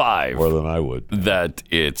 95 to 5. More than I would. That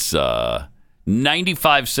it's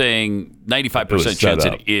 95 saying 95% chance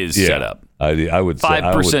it is set up. I would say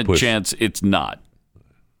 5% chance it's not.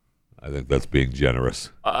 I think that's being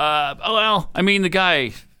generous. Well, I mean, the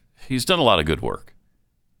guy, he's done a lot of good work.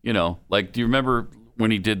 Like, do you remember when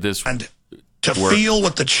he did this? And to feel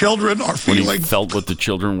what the children are feeling. When he felt what the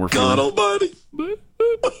children were feeling. God almighty.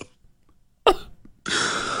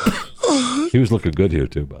 He was looking good here,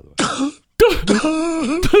 too, by the way.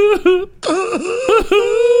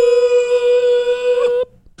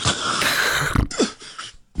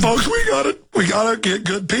 Folks, we gotta get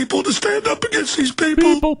good people to stand up against these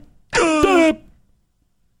people. I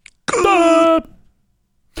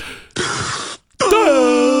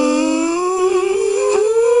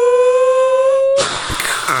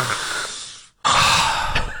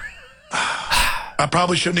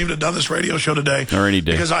probably shouldn't even have done this radio show today. Or any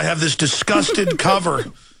day. Because I have this disgusted cover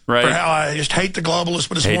right. for how I just hate the globalists,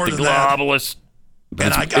 but it's hate more the than that. globalists.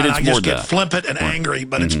 And I just get flippant and angry,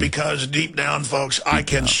 but it's because deep down, folks, I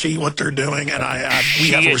can see what they're doing, and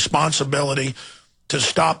we have a responsibility to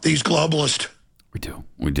stop these globalists. We do.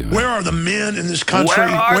 We do. Where are the men in this country? Where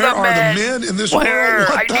are the men in this world?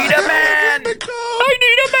 I need a man. I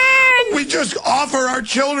need a man. We just offer our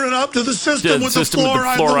children up to the system with the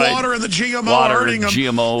fluoride, the water, and the GMO hurting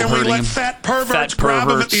them. And we let fat perverts grab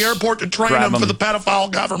them at the airport to train them for the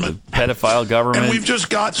pedophile government. Pedophile government. And we've just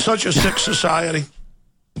got such a sick society.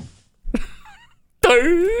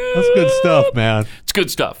 That's good stuff, man. It's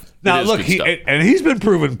good stuff. Now, look, he's been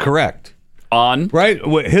proven correct. On? Right?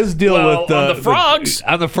 His deal with on the frogs.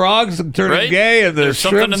 On the frogs turning gay and the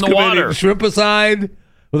shrimps in the water. Shrimpicide.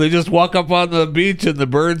 Where they just walk up on the beach and the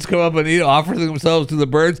birds come up and offer themselves to the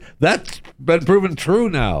birds. That's been proven true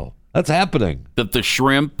now. That's happening. That the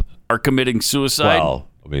shrimp are committing suicide? Well,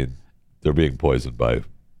 I mean, they're being poisoned by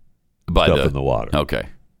stuff in the water. Okay.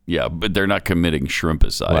 Yeah, but they're not committing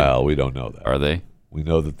shrimpicide. Well, we don't know that. Are they? We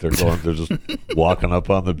know that they're just walking up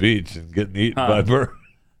on the beach and getting eaten by birds,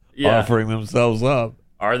 offering themselves up.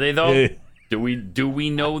 Are they though? Yeah. Do we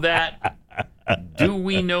know that? Do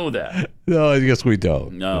we know that? No, I guess we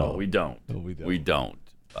don't. No, we don't. No, we don't.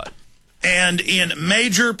 But. And in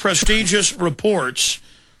major prestigious reports,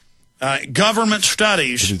 government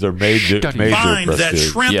studies these are major find that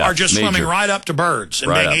prestige. shrimp are just swimming right up to birds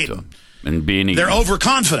and being eaten. And being eaten. They're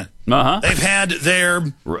overconfident. They've had their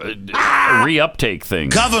reuptake thing.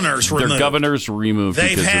 Governors removed. Their governors removed.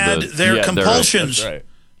 They've had their compulsions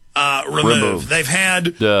removed. They've had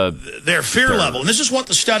their fear level. And this is what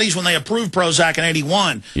the studies, when they approved Prozac in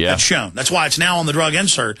 81, have shown. That's why it's now on the drug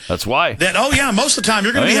insert. That's why. That, most of the time,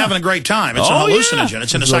 you're going to be having a great time. It's an hallucinogen.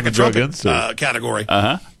 It's in the psychotropic category.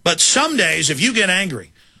 But some days, if you get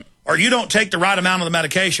angry, or you don't take the right amount of the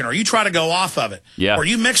medication, or you try to go off of it, or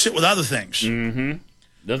you mix it with other things,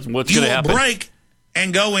 that's what's going to happen. You will break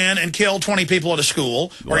and go in and kill 20 people at a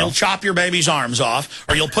school, or you'll chop your baby's arms off,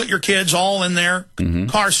 or you'll put your kids all in their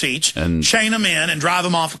car seats, and chain them in, and drive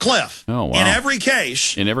them off a cliff. Oh, wow. In every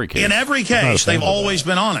case, they've always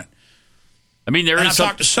been on it. I mean, I've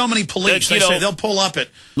talked to so many police. They say they'll pull up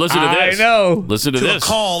Listen to this. I know. Listen to this. A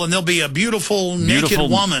call, and there'll be a beautiful naked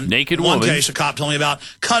woman. In one case, a cop told me about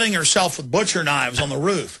cutting herself with butcher knives on the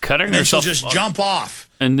roof. Cutting herself. She'll just jump off.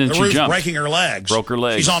 And then the she roof, jumped. breaking her legs. Broke her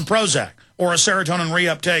legs. She's on Prozac or a serotonin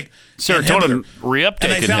reuptake inhibitor.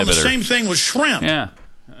 And they found the same thing with shrimp. Yeah,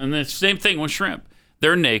 and the same thing with shrimp.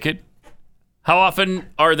 They're naked. How often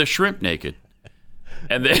are the shrimp naked?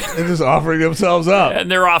 And they're just offering themselves up.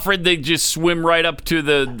 And they just swim right up to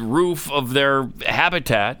the roof of their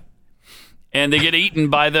habitat, and they get eaten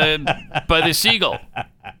by the seagull.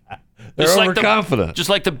 They're overconfident. Just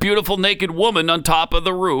like the beautiful naked woman on top of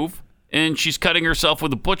the roof, and she's cutting herself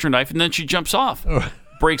with a butcher knife, and then she jumps off,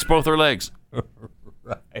 breaks both her legs.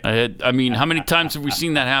 Right. I mean, how many times have we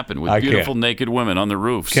seen that happen with beautiful naked women on the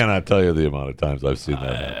roofs? Cannot tell you the amount of times I've seen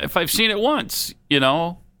that happen. If I've seen it once,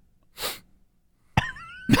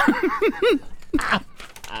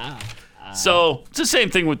 So it's the same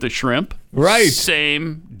thing with the shrimp. Right.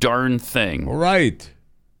 Same darn thing. Right.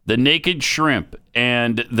 The naked shrimp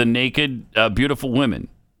and the naked beautiful women.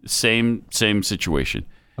 Same situation.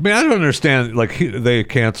 I mean, I don't understand. Like, they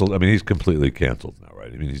canceled. I mean, he's completely canceled now,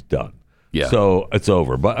 right? I mean, he's done. Yeah. So it's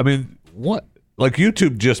over. But I mean, what? Like,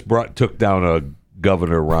 YouTube just took down a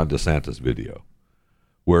Governor Ron DeSantis video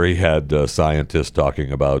where he had scientists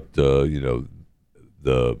talking about the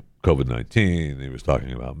COVID-19. He was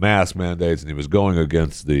talking about mask mandates, and he was going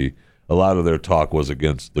against a lot of their talk was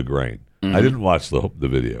against the grain. I didn't watch the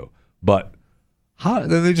video, but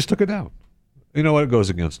then they just took it down. You know what? It goes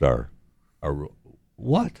against our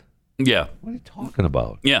what? Yeah. What are you talking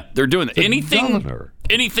about? Yeah, they're doing that.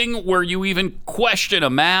 Anything where you even question a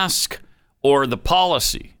mask or the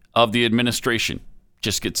policy of the administration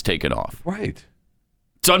just gets taken off. Right.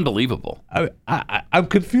 It's unbelievable. I'm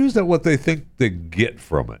confused at what they think they get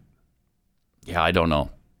from it. Yeah, I don't know.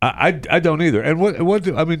 I don't either. And what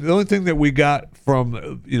I mean, the only thing that we got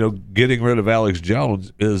from getting rid of Alex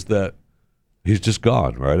Jones is that he's just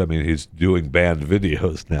gone, right? I mean, he's doing banned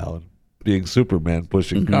videos now and being Superman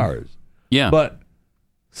pushing cars. Yeah. But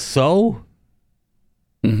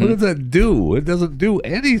What does that do? It doesn't do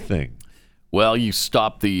anything. Well, you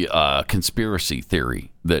stop the conspiracy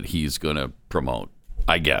theory that he's going to promote,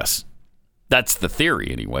 I guess. That's the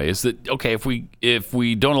theory anyway, is that, okay, if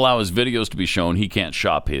we don't allow his videos to be shown, he can't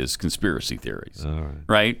shop his conspiracy theories. All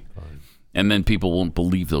right? Fine. And then people won't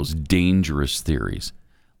believe those dangerous theories.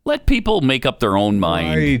 Let people make up their own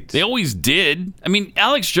mind. Right. They always did. I mean,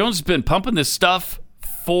 Alex Jones has been pumping this stuff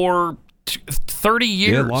for 30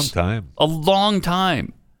 years. Yeah, a long time. A long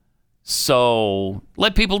time. So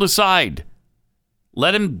let people decide.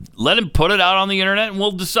 Let him put it out on the internet, and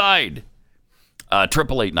we'll decide.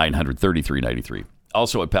 888-900-3393.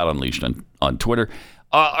 Also at Pat Unleashed on Twitter.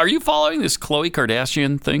 Are you following this Khloe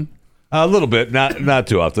Kardashian thing? A little bit, not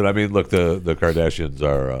too often. I mean, look, the Kardashians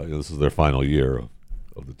are this is their final year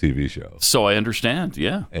of the TV show. So I understand.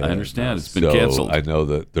 Yeah, I understand. It's been so canceled. I know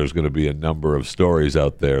that there's going to be a number of stories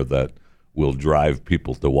out there that will drive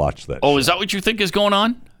people to watch that. Oh, show. Is that what you think is going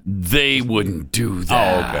on? They wouldn't do that.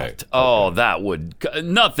 Oh, okay. Oh, that would...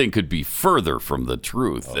 Nothing could be further from the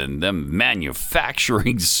truth than them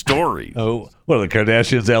manufacturing stories. Oh, what are the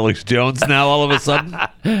Kardashians, Alex Jones now all of a sudden?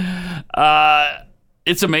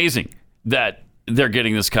 It's amazing that they're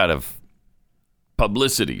getting this kind of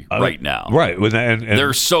publicity right now. Right. And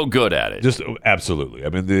they're so good at it. Just absolutely. I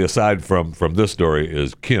mean, the aside from this story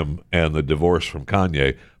is Kim and the divorce from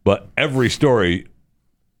Kanye, but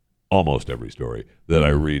almost every story that I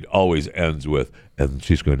read always ends with, and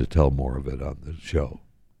she's going to tell more of it on the show.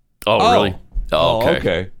 Oh, really? Oh,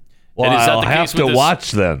 okay. Well, and is that I'll the have case to with this,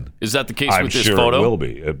 watch then. Is that the case I'm with this sure photo? It will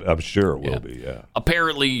be. I'm sure it will be, yeah.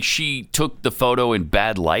 Apparently, she took the photo in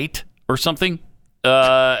bad light or something,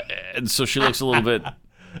 and so she looks a little bit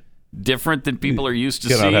different than people are used to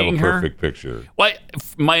Cannot seeing have a her. perfect picture. Well,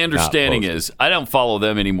 my understanding is, I don't follow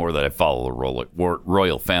them anymore that I follow the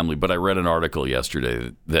royal family, but I read an article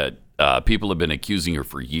yesterday that people have been accusing her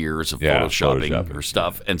for years of photoshopping her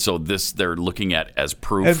stuff, and so they're looking at as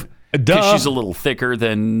proof because she's a little thicker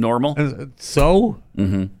than normal. So?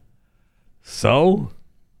 Mm-hmm. So?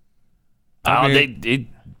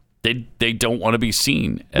 They don't want to be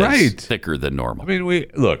seen as thicker than normal. I mean,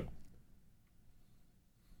 look.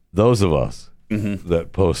 Those of us that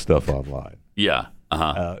post stuff online,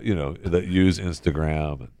 that use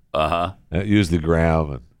Instagram, and use the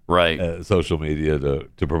gram and social media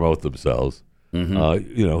to promote themselves.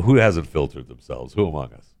 Who hasn't filtered themselves? Who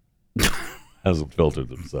among us hasn't filtered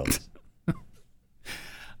themselves?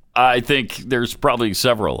 I think there's probably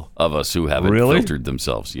several of us who haven't filtered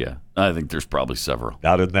themselves. Yeah, I think there's probably several.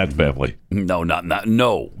 Not in that family. No.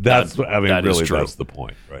 That's that's the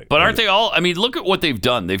point, right? But aren't they all? I mean, look at what they've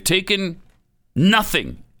done. They've taken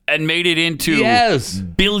nothing and made it into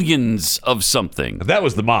billions of something. And that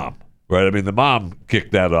was the mom, right? I mean, the mom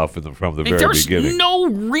kicked that off from the very beginning. There's no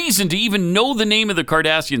reason to even know the name of the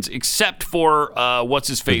Kardashians except for what's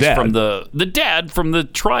his face from the dad from the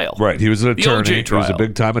trial. Right, he was an attorney. He was a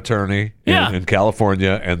big time attorney in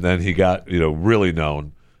California, and then he got really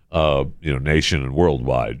known, nation and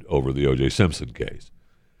worldwide over the O.J. Simpson case.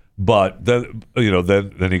 But then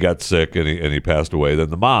then he got sick and he passed away. Then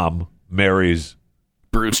the mom marries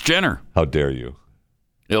Bruce Jenner. How dare you?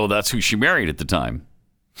 Oh, that's who she married at the time.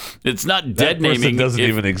 It's not dead that person naming. Doesn't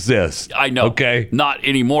even exist. I know. Okay. Not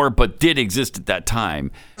anymore, but did exist at that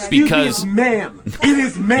time. Because ma'am. It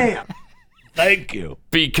is ma'am. Thank you.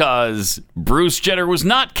 Because Bruce Jenner was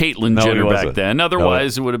not Caitlyn Jenner back then.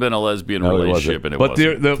 Otherwise, it would have been a lesbian relationship, and it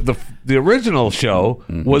wasn't. But the original show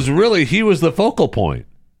was really, he was the focal point.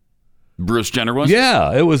 Bruce Jenner was?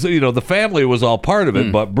 Yeah, it was. The family was all part of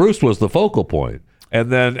it, but Bruce was the focal point. And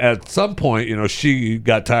then at some point, she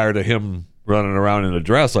got tired of him running around in a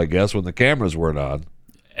dress, I guess, when the cameras weren't on,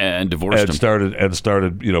 and divorced him.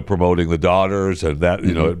 Started promoting the daughters, and that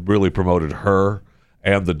it really promoted her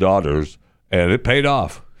and the daughters, and it paid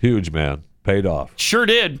off. Huge, man, paid off. Sure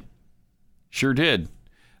did. Khloe,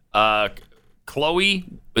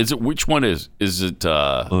 is it? Which one is it?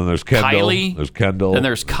 Well, there's Kendall. Kylie. There's Kendall. And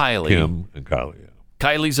there's Kylie. Kim and Kylie. Yeah.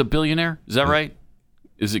 Kylie's a billionaire. Is that right?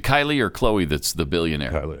 Is it Kylie or Khloe that's the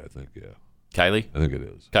billionaire? Kylie, I think. Yeah. Kylie. I think it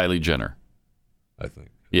is. Kylie Jenner. I think.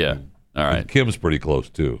 Yeah. All right. And Kim's pretty close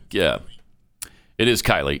too. Yeah. It is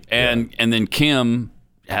Kylie, and then Kim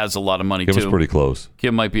has a lot of money Kim's too. pretty close.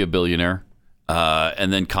 Kim might be a billionaire,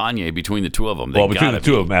 and then Kanye. Between the two of them, between the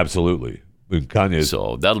two of them, absolutely. Kanye.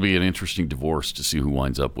 So that'll be an interesting divorce to see who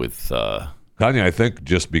winds up with. Kanye, I think,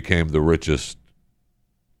 just became the richest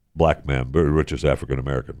black man, richest African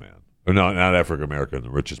American man. Or no, not African American,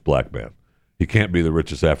 the richest black man. He can't be the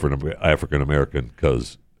richest African American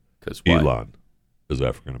because Elon is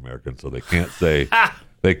African American, so they can't say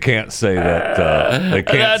They can't say that. They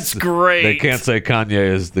can't. That's great. They can't say Kanye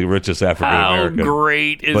is the richest African American. How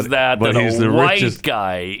great is that? But that he's a the white richest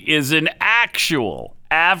guy is an actual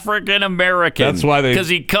African American. That's why because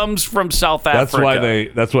he comes from South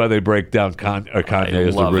Africa. That's why they break down Kanye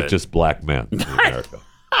as the love richest black man in America.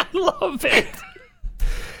 I love it.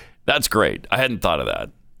 That's great. I hadn't thought of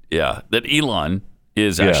that. Yeah, that Elon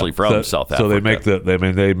is actually from South Africa. So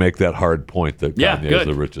they make that hard point that Kanye is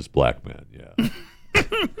the richest black man. Yeah.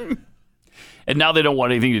 And now they don't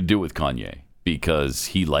want anything to do with Kanye because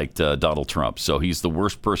he liked Donald Trump. So he's the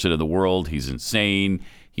worst person in the world. He's insane.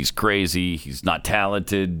 He's crazy. He's not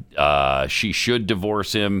talented. She should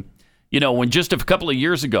divorce him. You know, when just a couple of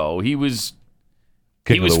years ago, he was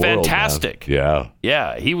fantastic. World,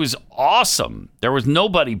 yeah, he was awesome. There was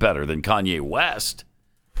nobody better than Kanye West.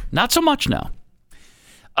 Not so much now.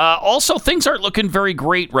 Also, things aren't looking very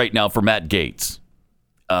great right now for Matt Gaetz.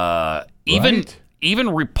 Even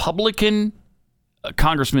Republican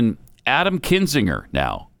Congressman Adam Kinzinger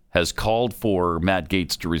now has called for Matt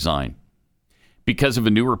Gaetz to resign because of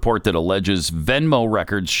a new report that alleges Venmo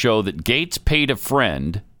records show that Gaetz paid a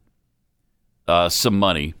friend some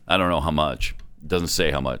money. I don't know how much. It doesn't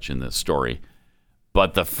say how much in this story.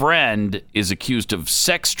 But the friend is accused of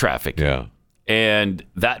sex trafficking. Yeah. And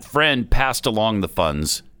that friend passed along the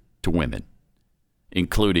funds to women,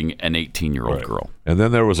 including an 18-year-old girl. And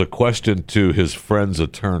then there was a question to his friend's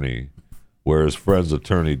attorney, where his friend's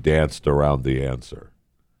attorney danced around the answer.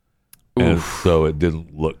 Oof. And so it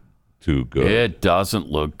didn't look too good. It doesn't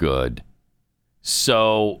look good.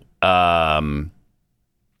 So Gaetz,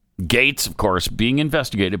 of course, being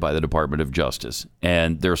investigated by the Department of Justice,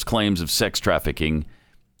 and there's claims of sex trafficking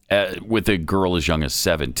with a girl as young as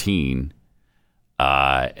 17.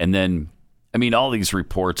 And then, I mean, all these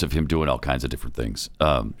reports of him doing all kinds of different things,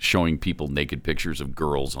 showing people naked pictures of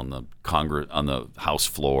girls on the House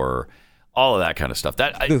floor, all of that kind of stuff.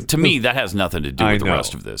 That to me, that has nothing to do with the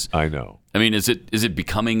rest of this. I know. I mean, is it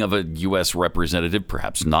becoming of a U.S. representative?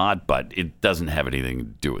 Perhaps not, but it doesn't have anything to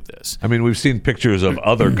do with this. I mean, we've seen pictures of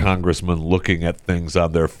other congressmen looking at things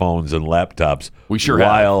on their phones and laptops. We sure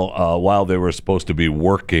while they were supposed to be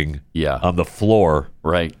working on the floor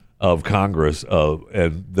of Congress,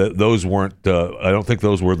 and those weren't. I don't think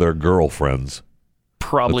those were their girlfriends.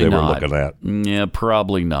 Probably that they not. were looking at. Yeah,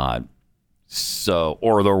 probably not. So,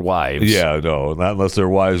 or their wives. Yeah, no, not unless their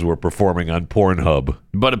wives were performing on Pornhub.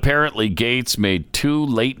 But apparently, Gaetz made 2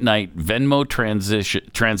 late-night Venmo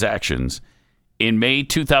transactions in May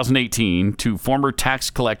 2018 to former tax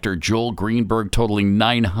collector Joel Greenberg, totaling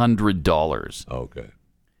 $900. Okay.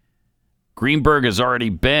 Greenberg has already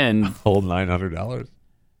been whole $900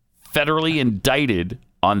 federally indicted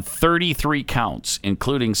on 33 counts,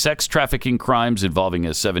 including sex trafficking crimes involving a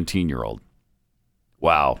 17-year-old.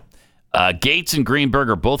 Wow. Gaetz and Greenberg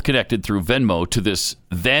are both connected through Venmo to this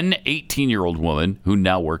then 18-year-old woman who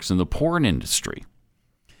now works in the porn industry.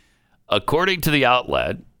 According to the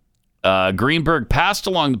outlet, Greenberg passed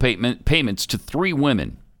along the payments to 3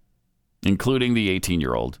 women, including the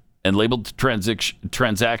 18-year-old, and labeled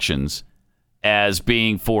transactions as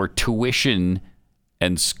being for tuition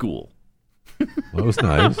and school. That was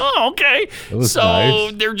nice. Oh, okay. That was so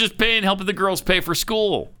nice. They're just helping the girls pay for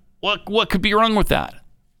school. What could be wrong with that?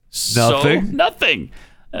 Nothing. Nothing.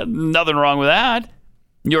 Nothing wrong with that.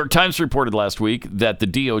 New York Times reported last week that the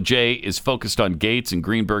DOJ is focused on Gaetz and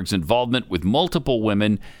Greenberg's involvement with multiple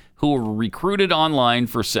women who were recruited online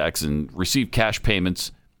for sex and received cash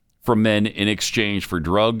payments from men in exchange for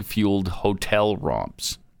drug-fueled hotel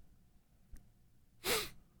romps.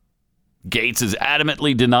 Gaetz has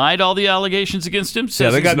adamantly denied all the allegations against him.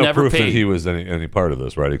 Says they got no never proof paid. that he was any part of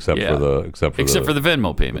this, right? Except for the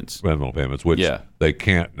Venmo payments. Venmo payments, which they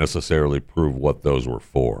can't necessarily prove what those were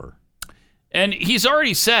for. And he's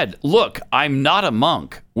already said, "Look, I'm not a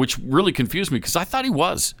monk," which really confused me because I thought he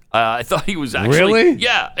was. I thought he was actually. Really?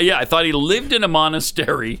 Yeah. I thought he lived in a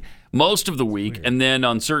monastery most of the week, and then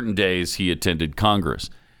on certain days he attended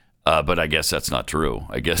Congress. But I guess that's not true.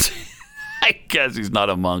 I guess he's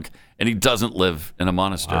not a monk. And he doesn't live in a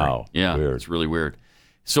monastery. Wow, yeah, weird. It's really weird.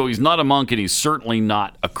 So he's not a monk, and he's certainly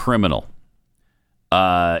not a criminal.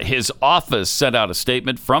 His office sent out a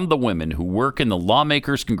statement from the women who work in the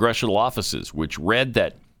lawmakers' congressional offices, which read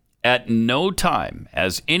that at no time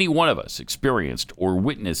has any one of us experienced or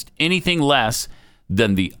witnessed anything less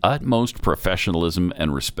than the utmost professionalism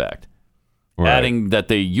and respect, adding that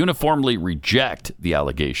they uniformly reject the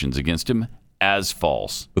allegations against him as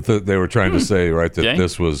false. But they were trying to say, right, that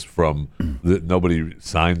this was from that nobody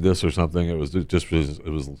signed this or something. It was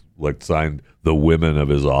like signed the women of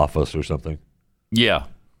his office or something. Yeah.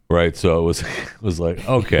 Right, so it was like,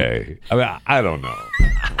 okay. I mean, I don't know.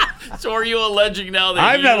 So are you alleging now that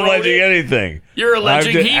I'm not alleging anything. You're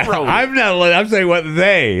alleging he wrote it. I'm not. I'm saying what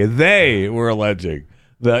they were alleging.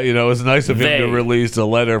 That it was nice of him to release a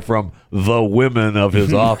letter from the women of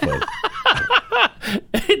his office.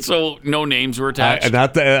 So no names were attached.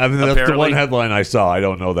 That's the one headline I saw. I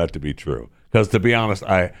don't know that to be true because, to be honest,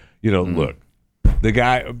 look, the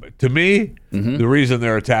guy. To me, the reason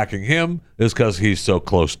they're attacking him is because he's so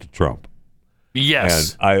close to Trump.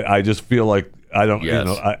 Yes, and I just feel like I don't. Yes.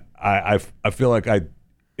 I feel like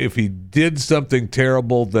if he did something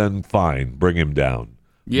terrible, then fine, bring him down.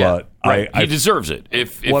 Yeah, but right. He deserves it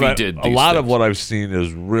if he did. A lot of what I've seen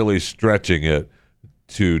is really stretching it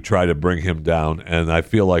to try to bring him down, and I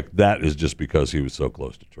feel like that is just because he was so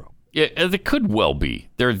close to Trump. Yeah, it could well be.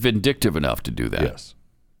 They're vindictive enough to do that. Yes.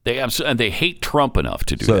 And they hate Trump enough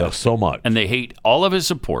to do that. So much. And they hate all of his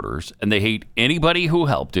supporters, and they hate anybody who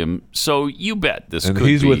helped him. So you bet this and could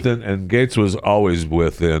he's be. within, and Gates was always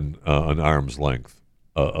within an arm's length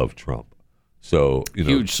of Trump. So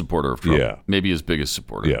huge supporter of Trump. Yeah. Maybe his biggest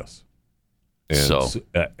supporter. Yes. And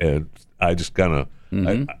and I just kind of,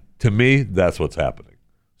 to me, that's what's happening.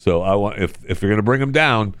 So I want, if you're going to bring him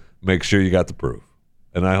down, make sure you got the proof.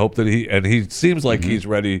 And I hope that he seems like he's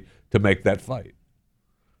ready to make that fight.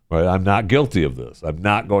 Right? I'm not guilty of this. I'm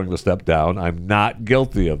not going to step down. I'm not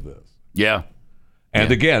guilty of this. Yeah.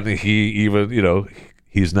 And again, he even,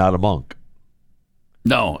 he's not a monk.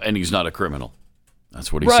 No, and he's not a criminal.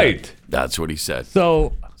 That's what he said. That's what he said.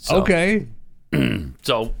 So okay.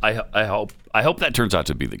 So I hope that turns out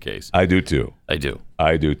to be the case. I do too. I do.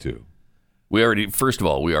 I do too. First of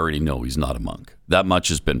all, we already know he's not a monk. That much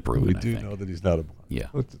has been proven. We do know that he's not a monk. Yeah.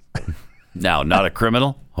 Now, not a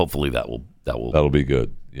criminal. Hopefully that'll be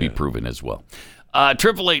good. Be proven as well.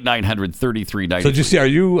 888-900-3390. So did you see? Are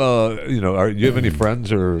you you have any friends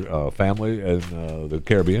or family in the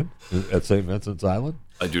Caribbean at St. Vincent's Island?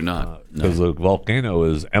 I do not. Because the volcano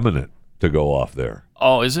is imminent to go off there.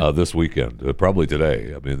 Oh, is it? This weekend, probably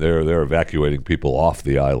today. I mean, they're evacuating people off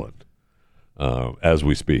the island as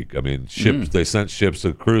we speak. I mean, ships. They sent ships.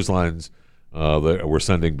 The cruise lines were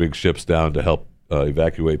sending big ships down to help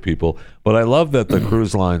evacuate people. But I love that the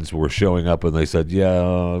cruise lines were showing up and they said,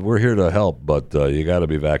 "Yeah, we're here to help, but you got to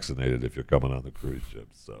be vaccinated if you're coming on the cruise ship."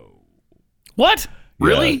 So what?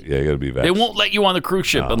 Really? Yeah, you got to be vaccinated. They won't let you on the cruise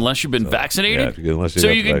ship unless you've been vaccinated. Yeah, unless so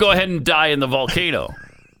you can go ahead and die in the volcano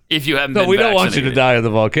if you haven't been we vaccinated. don't want you to die in the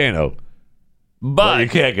volcano, but you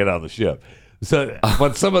can't get on the ship. So,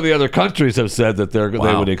 but some of the other countries have said that they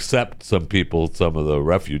would accept some people, some of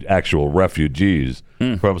the actual refugees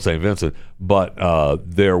from St. Vincent, but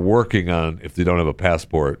they're working on, if they don't have a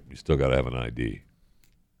passport, you still got to have an ID.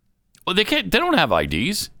 Well, they can't. They don't have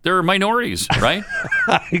IDs. They're minorities, right?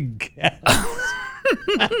 I guess.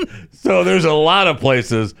 So there's a lot of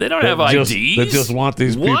places they don't have IDs that just want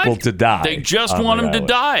these people to die. They just want them to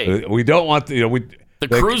die. We don't want the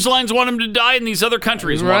cruise lines want them to die, and these other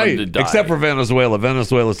countries want them to die. Except for Venezuela.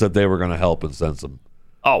 Venezuela said they were going to help and send some.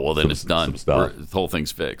 Oh, well, then it's done. The whole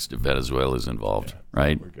thing's fixed if Venezuela's involved,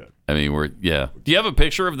 right? We're good. I mean, Do you have a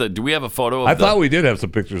picture of do we have a photo of I thought we did have some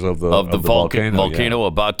pictures of the volcano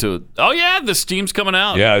about to. Oh, yeah, the steam's coming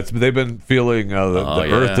out. Yeah, they've been feeling the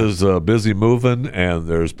Earth is busy moving, and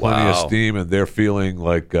there's plenty of steam, and they're feeling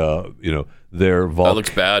like, their volcano. That looks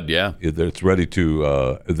bad, yeah. It's ready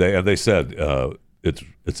to, they said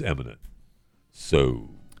it's imminent. So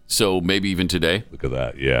maybe even today? Look at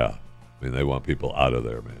that, yeah. I mean, they want people out of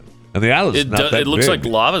there, man. And the island's not that it looks big.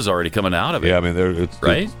 like lava's already coming out of it. Yeah, I mean, it's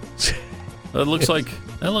right. That looks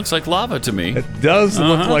like lava to me. It does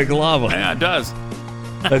look like lava. Yeah, it does.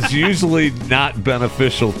 That's usually not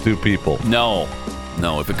beneficial to people. No.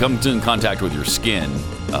 If it comes in contact with your skin,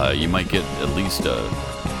 you might get at least a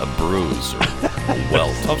bruise or a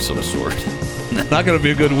welt of some sort. It's not going to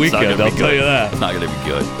be a good weekend, I'll tell you that. It's not going to be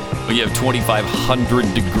good. When you have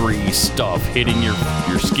 2,500 degree stuff hitting your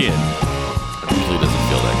skin, it usually doesn't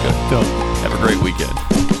feel that good. No. Have a great weekend.